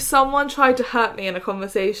if someone tried to hurt me in a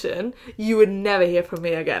conversation, you would never hear from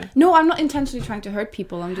me again. No, I'm not intentionally trying to hurt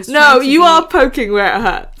people. I'm just are poking where it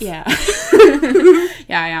hurts. Yeah.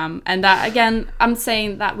 Yeah, I am. And that, again, I'm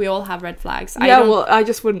saying that we all have red flags. I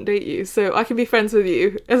just wouldn't date you, so I can be friends with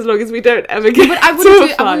you as long as we don't ever get but I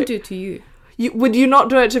wouldn't do it to you. Would you not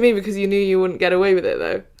do it to me because you knew you wouldn't get away with it,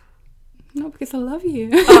 though? No, because I love you.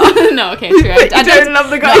 No, okay, true. I don't love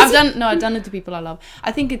the guys. I've done it to people I love.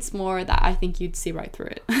 I think it's more that I think you'd see right through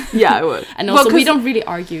it. Yeah, I would. And also, we don't really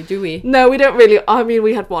argue, do we? No, we don't really. I mean,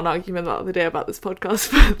 we had one argument the other day about this podcast,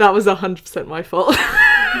 but that was 100% my fault.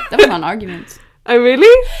 That was not an argument. Oh,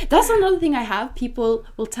 really? That's another thing I have. People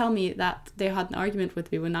will tell me that they had an argument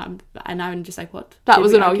with me and I'm just like, what? That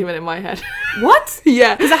was an argument in my head. What?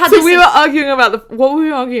 Yeah. So we were arguing about what were we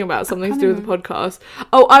arguing about? Something to do with the podcast.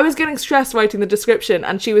 Oh, I was getting stressed writing the description,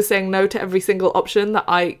 and she was saying no to every single option that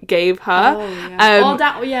I gave her.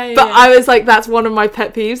 Oh, yeah. But I was like, that's one of my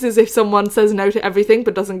pet peeves, is if someone says no to everything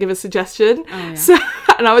but doesn't give a suggestion. Oh, yeah. So,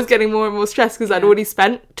 and I was getting more and more stressed because I'd already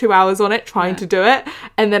spent 2 hours on it trying to do it,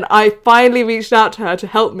 and then I finally reached out to her to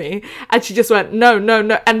help me, and she just went no,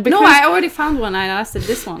 and because I already found one. I said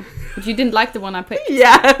this one, but you didn't like the one I picked.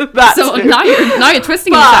 Yeah, that's so true. now you're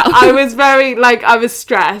twisting but yourself. I was very I was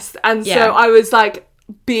stressed, and so I was like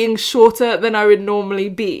being shorter than I would normally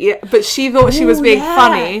be, but she thought she was being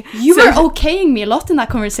funny. You were okaying me a lot in that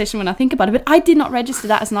conversation when I think about it, but I did not register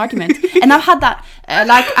that as an argument. And I've had that,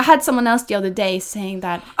 I had someone else the other day saying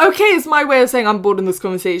that, okay, it's my way of saying I'm bored in this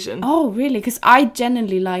conversation. Oh, really? Because I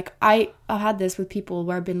genuinely, I've had this with people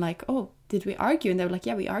where I've been like, oh, did we argue? And they were like,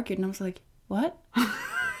 yeah, we argued. And I was like, what?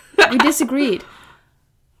 We disagreed.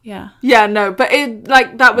 Yeah. Yeah, no, but it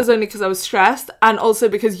that was only because I was stressed, and also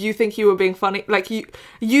because you think you were being funny. Like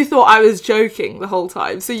you thought I was joking the whole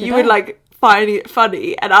time, so you would find it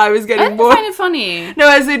funny, and I was getting more. I didn't find it funny. No,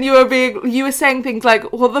 as in you were saying things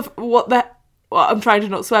like, what the well, I'm trying to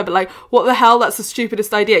not swear, but like, what the hell? That's the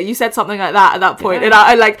stupidest idea. You said something like that at that point, and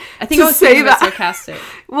I like. I think I was saying that sarcastic.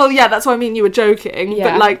 Well, yeah, that's what I mean. You were joking,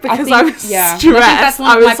 but like because I was stressed, I think that's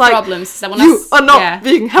one of my problems. That when you are not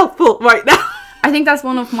being helpful right now. I think that's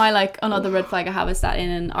one of my, like, another red flag I have is that in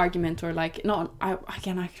an argument or, like, I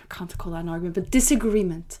can't call that an argument, but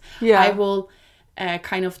disagreement. Yeah. I will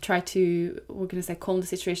kind of try to, we're going to say, calm the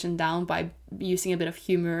situation down by using a bit of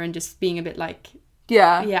humor and just being a bit like...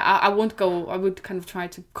 Yeah. Yeah, I would kind of try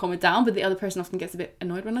to calm it down, but the other person often gets a bit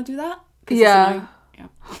annoyed when I do that. Yeah.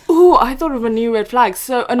 Oh, I thought of a new red flag.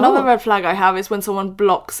 So another red flag I have is when someone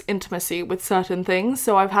blocks intimacy with certain things.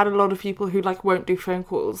 So I've had a lot of people who like won't do phone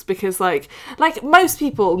calls because like most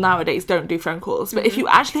people nowadays don't do phone calls. But if you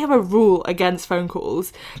actually have a rule against phone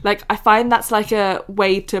calls, like I find that's like a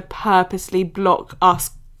way to purposely block us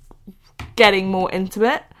getting more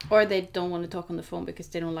intimate. Or they don't want to talk on the phone because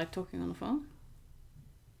they don't like talking on the phone.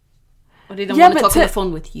 Or they don't want to talk on the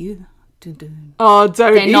phone with you. Oh,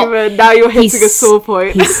 don't even. Now you're hitting a sore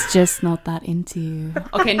point. He's just not that into you.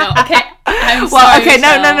 Okay, no. Okay. I'm sorry. Okay,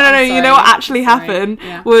 no. You know what actually happened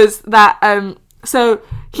was that so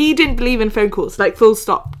he didn't believe in phone calls, like full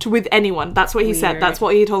stop, with anyone. That's what he said. That's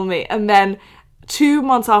what he told me. And then 2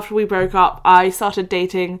 months after we broke up, I started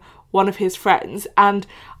dating one of his friends, and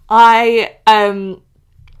I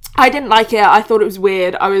didn't like it. I thought it was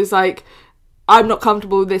weird. I was like, I'm not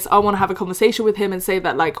comfortable with this. I want to have a conversation with him and say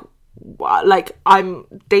that like I'm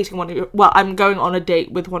dating I'm going on a date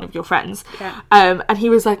with one of your friends. Yeah. And he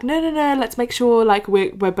was like, no, let's make sure like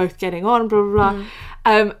we're both getting on, blah blah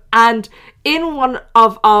blah. And in one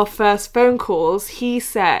of our first phone calls, he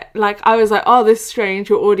said, like, I was like, oh, this is strange,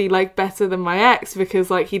 you're already like better than my ex because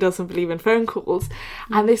like he doesn't believe in phone calls.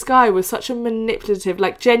 And this guy was such a manipulative,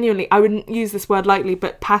 like genuinely, I wouldn't use this word lightly,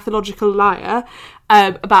 but pathological liar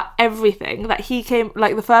about everything. That he came,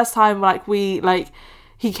 like the first time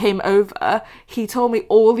he came over, he told me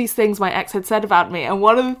all these things my ex had said about me. And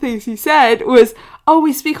one of the things he said was, oh,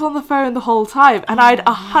 we speak on the phone the whole time. And I'd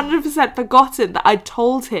 100% forgotten that I'd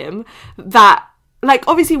told him that, like,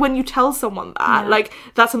 obviously when you tell someone that, like,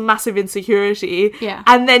 that's a massive insecurity. Yeah.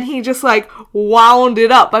 And then he just, like, wound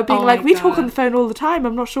it up by being like, we talk on the phone all the time.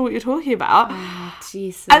 I'm not sure what you're talking about. Oh,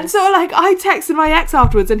 Jesus. And so, like, I texted my ex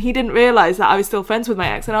afterwards and he didn't realise that I was still friends with my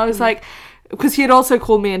ex. And I was like... Because he had also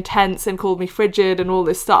called me intense and called me frigid and all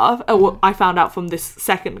this stuff. I found out from this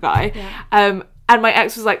second guy. Yeah. And my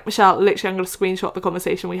ex was like, Michelle, literally, I'm going to screenshot the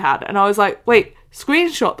conversation we had. And I was like, wait,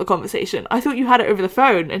 screenshot the conversation? I thought you had it over the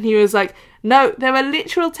phone. And he was like, no, there were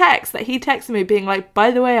literal texts that he texted me being like,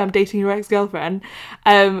 by the way, I'm dating your ex-girlfriend.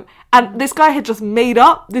 And this guy had just made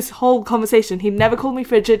up this whole conversation. He never called me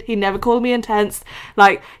frigid. He never called me intense.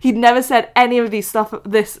 Like, he'd never said any of these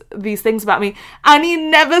things about me. And he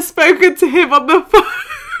never spoken to him on the phone.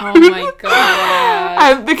 Oh my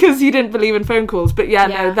god! Because he didn't believe in phone calls. But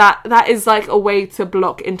no, that is like a way to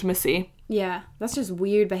block intimacy. Yeah, that's just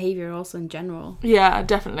weird behavior also in general. Yeah,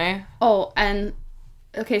 definitely. Oh, and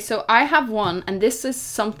okay, so I have one, and this is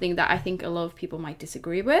something that I think a lot of people might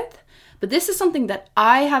disagree with. But this is something that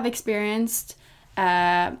I have experienced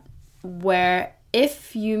where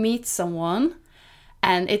if you meet someone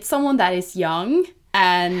and it's someone that is young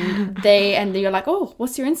and you're like, oh,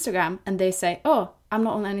 what's your Instagram? And they say, oh, I'm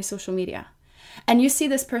not on any social media. And you see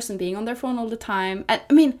this person being on their phone all the time. And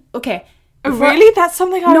I mean, okay. Really? That's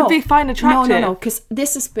something I would find attractive? No. Because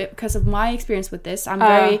this is because of my experience with this.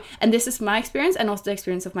 And this is my experience and also the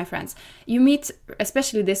experience of my friends. You meet,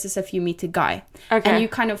 especially this is if you meet a guy. Okay. And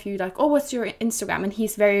you're like, oh, what's your Instagram? And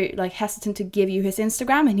he's very like hesitant to give you his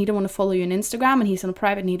Instagram and he don't want to follow you on Instagram and he's on a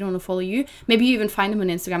private and he don't want to follow you. Maybe you even find him on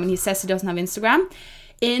Instagram and he says he doesn't have Instagram.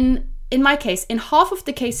 In my case, in half of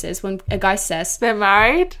the cases when a guy says... They're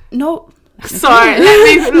married? No. Sorry, let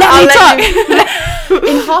me talk.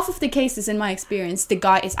 In half of the cases, in my experience, the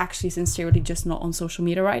guy is actually sincerely just not on social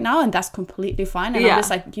media right now, and that's completely fine. And I'm just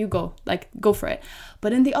like, you go for it.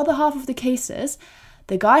 But in the other half of the cases,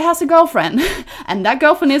 the guy has a girlfriend, and that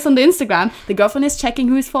girlfriend is on the Instagram. The girlfriend is checking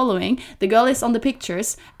who is following. The girl is on the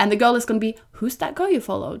pictures, and the girl is going to be, who's that guy you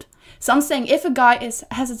followed? So I'm saying, if a guy is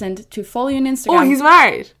hesitant to follow you on Instagram... Oh, he's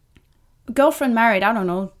married. Girlfriend, married, I don't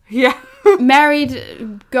know. Yeah.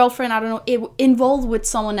 Married, girlfriend, I don't know, involved with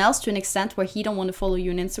someone else to an extent where he don't want to follow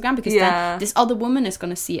you on Instagram because then this other woman is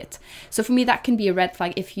going to see it. So for me, that can be a red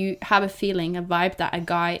flag if you have a feeling, a vibe that a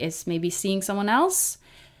guy is maybe seeing someone else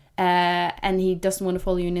and he doesn't want to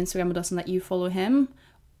follow you on Instagram or doesn't let you follow him.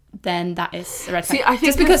 then that is a red flag. See, I think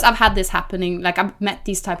just because I've had this happening, like I've met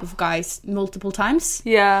these type of guys multiple times.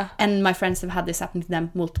 Yeah. And my friends have had this happen to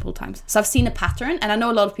them multiple times. So I've seen a pattern, and I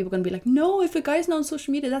know a lot of people are going to be like, no, if a guy's not on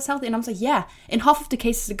social media, that's healthy. And I'm like, yeah, in half of the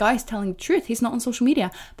cases, the guy is telling the truth. He's not on social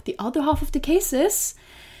media. But the other half of the cases,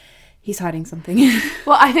 he's hiding something.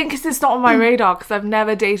 Well, I think it's not on my radar because I've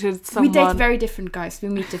never dated someone. We date very different guys. We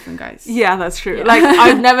meet different guys. Yeah, that's true. Yeah. Like,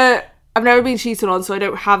 I've never been cheated on, so I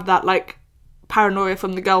don't have that, like, paranoia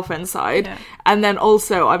from the girlfriend side. Yeah. And then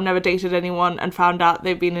also I've never dated anyone and found out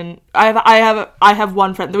they've been in I have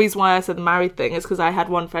one friend. The reason why I said the married thing is because I had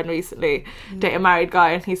one friend recently date a married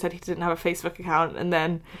guy, and he said he didn't have a Facebook account, and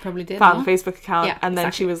then probably did, found the Facebook account, and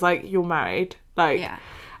then she was like, you're married, like,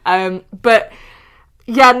 yeah. But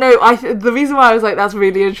yeah, no, the reason why I was like, that's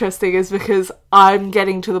really interesting is because I'm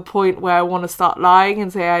getting to the point where I want to start lying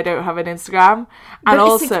and say I don't have an Instagram. And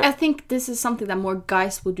also, I think this is something that more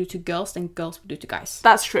guys will do to girls than girls will do to guys.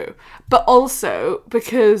 That's true. But also,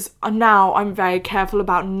 because now I'm very careful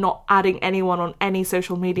about not adding anyone on any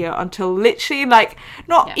social media until literally, like,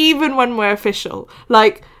 not even when we're official.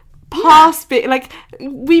 Like, past bit, like,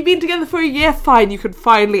 we've been together for a year, fine, you could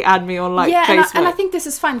finally add me on, like, Facebook. And I think this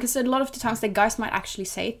is fine, because a lot of the times the guys might actually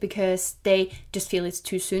say it because they just feel it's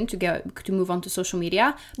too soon to move on to social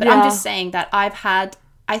media. But I'm just saying that I've had,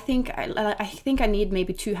 I think I need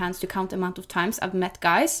maybe 2 hands to count the amount of times I've met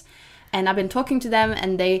guys, and I've been talking to them,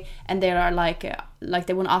 and they are like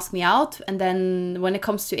they want to ask me out, and then when it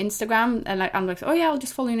comes to Instagram, and I'm like, oh yeah, I'll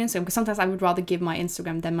just follow you on Instagram, because sometimes I would rather give my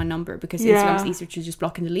Instagram than my number, because Instagram's easier to just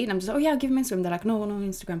block and delete, and I'm just, oh yeah, I'll give them Instagram. They're like, no,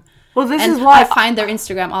 Instagram. Well, this is why I find their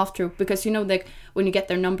Instagram after, because you know, like, when you get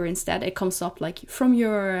their number instead, it comes up like from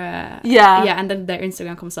your and then their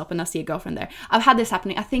Instagram comes up, and I see a girlfriend there. I've had this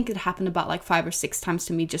happening. I think it happened about like 5 or 6 times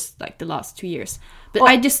to me just like the last 2 years. But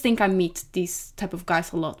I just think I meet these type of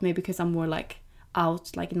guys a lot, maybe because I'm more like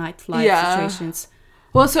out, like night flight situations.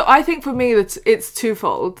 Well, so I think for me it's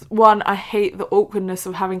twofold. One, I hate the awkwardness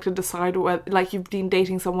of having to decide whether, like, you've been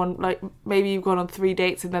dating someone, like, maybe you've gone on 3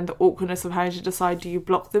 dates, and then the awkwardness of having to decide, do you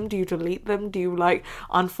block them, do you delete them, do you, like,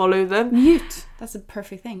 unfollow them? Mute. That's a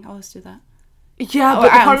perfect thing. I always do that. Yeah,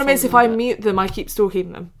 but the problem is if I mute them, I keep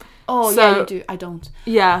stalking them. Oh, so, yeah, you do. I don't.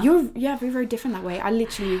 Yeah. We're very different that way. I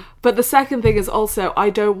literally... But the second thing is also, I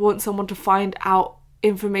don't want someone to find out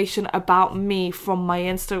information about me from my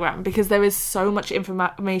Instagram, because there is so much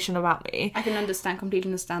information about me. I can completely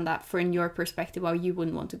understand that for in your perspective why you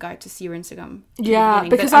wouldn't want a guy to see your Instagram. Yeah,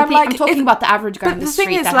 because I'm talking about the average guy in the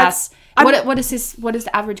street that like, has what does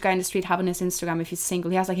the average guy in the street have on his Instagram if he's single?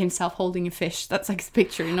 He has like himself holding a fish. That's like his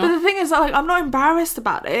picture, you know. But the thing is, like, I'm not embarrassed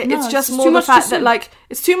about it. No, it's just more the fact that, like,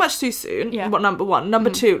 it's too much too soon. Yeah. Number one. Number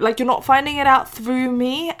two, like, you're not finding it out through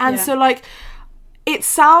me, and so, like, it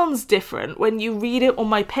sounds different when you read it on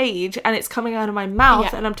my page and it's coming out of my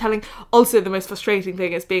mouth and I'm telling... Also, the most frustrating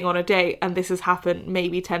thing is being on a date, and this has happened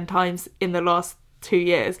maybe 10 times in the last 2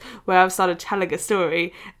 years, where I've started telling a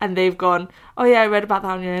story and they've gone, oh yeah, I read about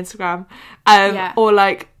that on your Instagram. Or,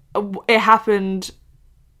 like, it happened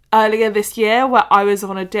earlier this year where I was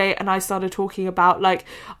on a date and I started talking about, like,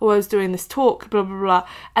 oh, I was doing this talk, blah, blah, blah.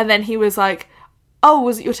 And then he was like, oh,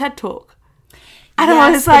 was it your TED talk? And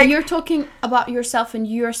I was like, you're talking about yourself, and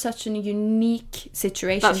you're such a unique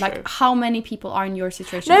situation. That's like, true. How many people are in your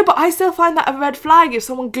situation? No, but I still find that a red flag if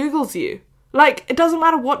someone Googles you. Like, it doesn't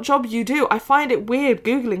matter what job you do. I find it weird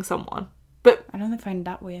Googling someone. But I don't find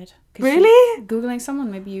that weird. Really? Googling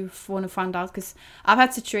someone, maybe you want to find out, because I've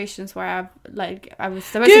had situations where there was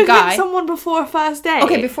Googling a guy. someone before a first date.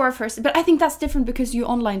 Okay, before a first, but I think that's different because you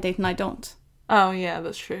online date and I don't. Oh yeah,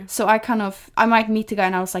 that's true. So I might meet a guy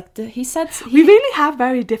and I was like, we really have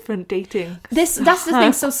very different dating. That's the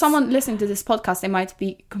thing. So someone listening to this podcast, they might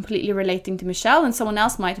be completely relating to Michelle, and someone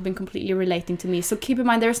else might have been completely relating to me. So keep in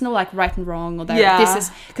mind, there's no like right and wrong, or this is,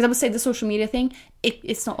 because I would say the social media thing,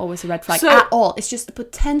 it's not always a red flag at all. It's just a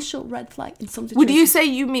potential red flag in some situations. Would you say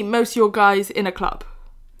you meet most of your guys in a club?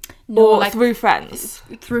 No, or like, through friends?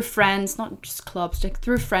 Through friends, not just clubs. Like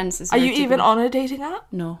through friends. Are you even on a dating app?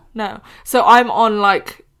 No. So I'm on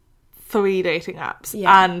like 3 dating apps,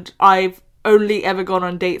 and I've only ever gone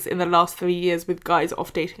on dates in the last 3 years with guys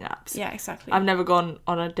off dating apps. Yeah, exactly. I've never gone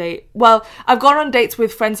on a date. Well, I've gone on dates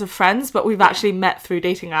with friends of friends, but we've actually met through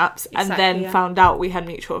dating apps and then found out we had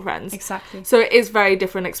mutual friends. Exactly. So it is very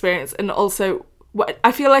different experience, and also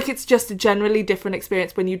I feel like it's just a generally different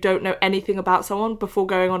experience when you don't know anything about someone before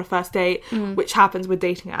going on a first date, which happens with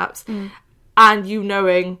dating apps, and you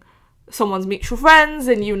knowing someone's mutual friends,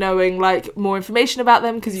 and you knowing like more information about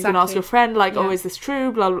them, because you can ask your friend like, oh, is this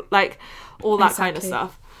true, blah, blah, like all that kind of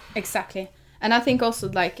stuff. Exactly. And I think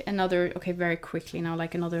also like very quickly now,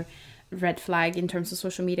 like another red flag in terms of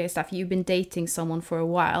social media stuff. You've been dating someone for a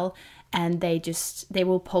while, and they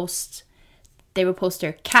will post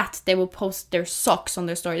their cat, they will post their socks on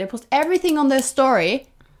their story, they post everything on their story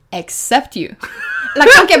except you. Like,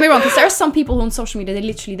 don't get me wrong, because there are some people who on social media,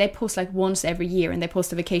 they post like once every year, and they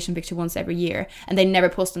post a vacation picture once every year, and they never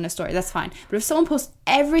post on their story. That's fine. But if someone posts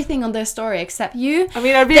everything on their story except you, I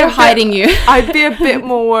mean, they're hiding you. I'd be a bit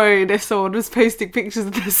more worried if someone was posting pictures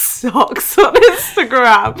of their socks on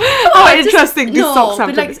Instagram. How interesting do socks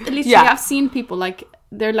have to be? Literally, I've seen people like,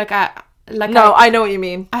 they're like I know what you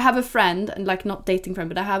mean. I have a friend, and like, not dating friend,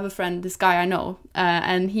 but I have a friend, this guy I know,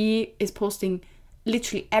 and he is posting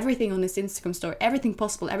literally everything on his Instagram story, everything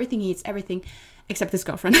possible, everything he eats, everything except his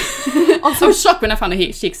girlfriend. I was shocked when I found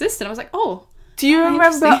out she existed. I was like, oh. Do you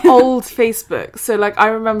remember old Facebook? So like, I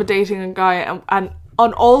remember dating a guy, and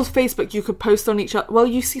on old Facebook you could post on each other. Well,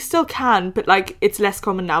 you still can, but like, it's less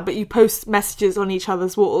common now. But you post messages on each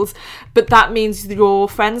other's walls, but that means your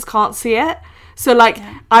friends can't see it. So like,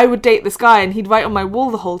 I would date this guy, and he'd write on my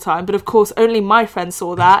wall the whole time, but of course only my friends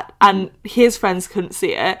saw that, and his friends couldn't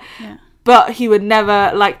see it. Yeah. But he would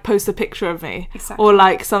never like post a picture of me, or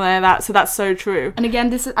like something like that. So that's so true. And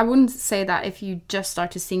again, I wouldn't say that if you just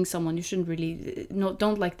started seeing someone, you shouldn't really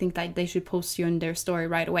don't like think that they should post you in their story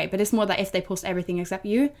right away. But it's more that if they post everything except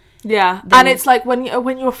you, and it's like when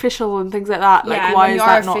you're official and things like that. Like, why is that not?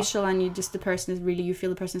 When you are official and you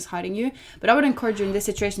feel the person is hiding you. But I would encourage you in this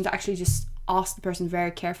situation to actually just ask the person,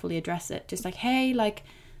 very carefully address it. Just like, hey, like,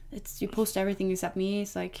 you post everything except me.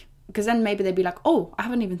 It's like. Because then maybe they'd be like, oh, I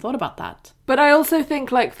haven't even thought about that. But I also think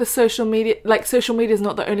like social media is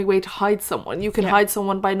not the only way to hide someone. You can hide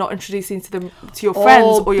someone by not introducing to your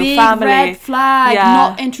friends or your family. Red flag,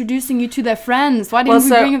 not introducing you to their friends. Why didn't we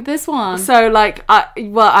bring up this one? So like,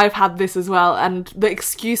 I've had this as well, and the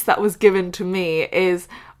excuse that was given to me is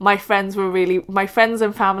my friends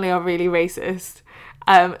and family are really racist.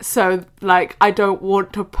 So like, I don't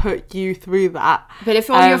want to put you through that. But if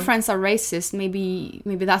all your friends are racist, maybe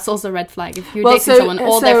that's also a red flag. If you're dating someone,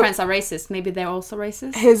 all their friends are racist, maybe they're also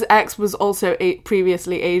racist. His ex was also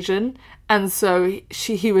previously Asian, and so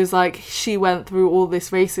he was like, she went through all this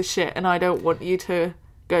racist shit, and I don't want you to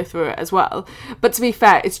go through it as well. But to be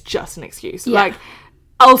fair, it's just an excuse. Like,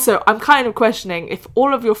 also, I'm kind of questioning if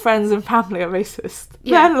all of your friends and family are racist,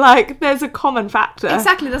 then, like, there's a common factor.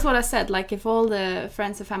 Exactly, that's what I said. Like, if all the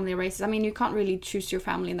friends and family are racist, I mean, you can't really choose your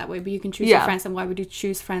family in that way, but you can choose your friends, and why would you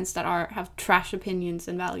choose friends that have trash opinions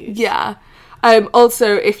and values? Yeah.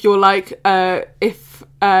 Also, if you're like, if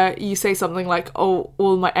you say something like, oh,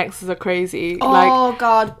 all my exes are crazy. Oh,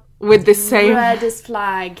 God. With this same reddest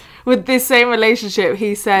flag. With this same relationship,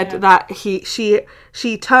 he said that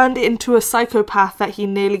she turned into a psychopath that he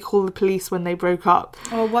nearly called the police when they broke up.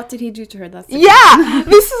 Oh, what did he do to her? This is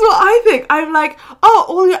what I think. I'm like, oh,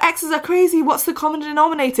 all your exes are crazy. What's the common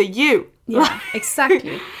denominator? You. Yeah,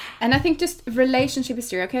 exactly. And I think just relationship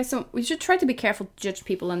history, okay? So we should try to be careful to judge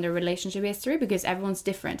people on their relationship history, because everyone's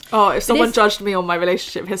different. Oh, if someone judged me on my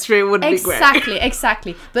relationship history, it wouldn't be great.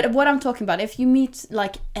 Exactly. But what I'm talking about, if you meet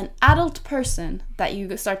like an adult person that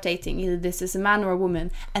you start dating, either this is a man or a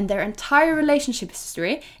woman, and their entire relationship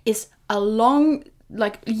history is a long,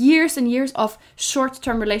 like, years and years of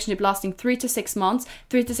short-term relationship lasting 3 to 6 months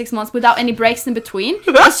without any breaks in between.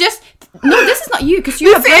 It's just, no, this is not you, because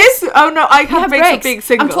you have breaks. Oh no, I have breaks for being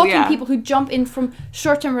single. I'm talking people who jump in from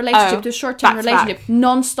short-term relationship to short-term relationship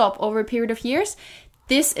non-stop over a period of years.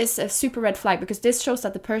 This is a super red flag, because this shows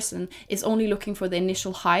that the person is only looking for the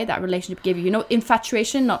initial high that relationship gave you. You know,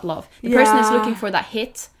 infatuation, not love. The person is looking for that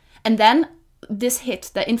hit, and then this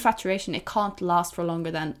hit, the infatuation, it can't last for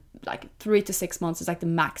longer than like 3 to 6 months. Is like the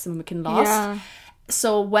maximum it can last.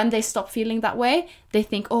 So when they stop feeling that way, they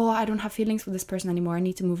think, oh, I don't have feelings for this person anymore, I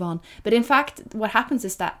need to move on. But in fact, what happens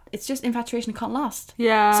is that it's just infatuation can't last.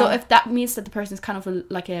 So if that means that the person is kind of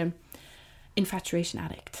like a infatuation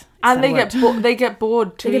addict, and they get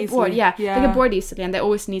bored too they get easily. Bored, they get bored easily, and they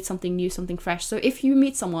always need something new, something fresh. So if you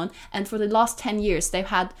meet someone and for the last 10 years they've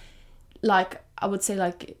had, like, I would say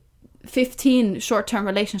like 15 short-term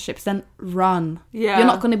relationships, then run. You're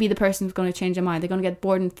not going to be the person who's going to change their mind. They're going to get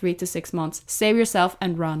bored in 3 to 6 months. Save yourself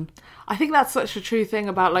and run. I think that's such a true thing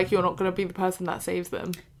about, like, you're not going to be the person that saves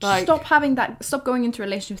them. Like, stop going into a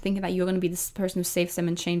relationship thinking that you're going to be this person who saves them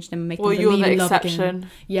and change them and make them believe you're the in love exception.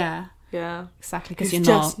 again. Yeah, exactly, because you're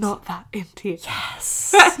just not that into you.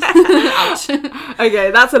 Yes. Ouch.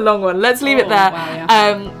 Okay, that's a long one. Let's leave it there.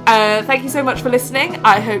 Wow, thank you so much for listening.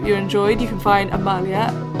 I hope you enjoyed. You can find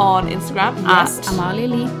Amalia on Instagram at Amalia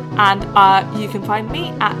Lee, and you can find me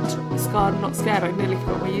at Scarred Not Scared. I nearly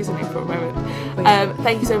forgot my username for a moment.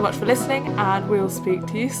 Thank you so much for listening, and we'll speak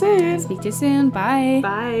to you soon. Bye.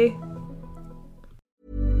 Bye.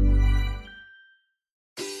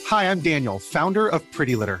 Hi, I'm Daniel, founder of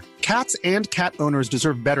Pretty Litter. Cats and cat owners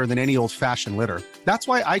deserve better than any old-fashioned litter. That's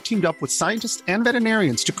why I teamed up with scientists and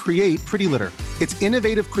veterinarians to create Pretty Litter. Its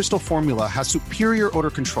innovative crystal formula has superior odor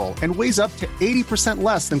control and weighs up to 80%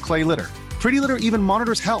 less than clay litter. Pretty Litter even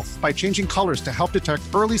monitors health by changing colors to help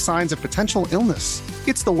detect early signs of potential illness.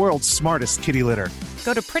 It's the world's smartest kitty litter.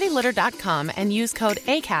 Go to prettylitter.com and use code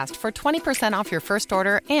ACAST for 20% off your first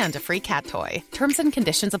order and a free cat toy. Terms and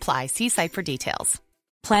conditions apply. See site for details.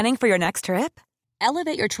 Planning for your next trip?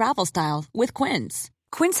 Elevate your travel style with Quince.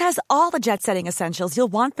 Quince has all the jet-setting essentials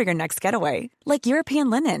you'll want for your next getaway, like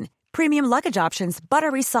European linen, premium luggage options,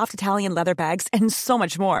 buttery soft Italian leather bags, and so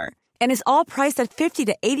much more. And is all priced at 50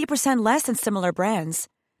 to 80% less than similar brands.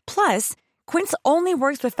 Plus, Quince only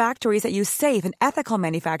works with factories that use safe and ethical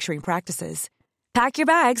manufacturing practices. Pack your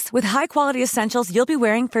bags with high-quality essentials you'll be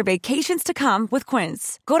wearing for vacations to come with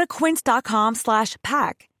Quince. Go to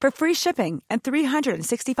quince.com/pack for free shipping and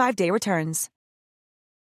 365-day returns.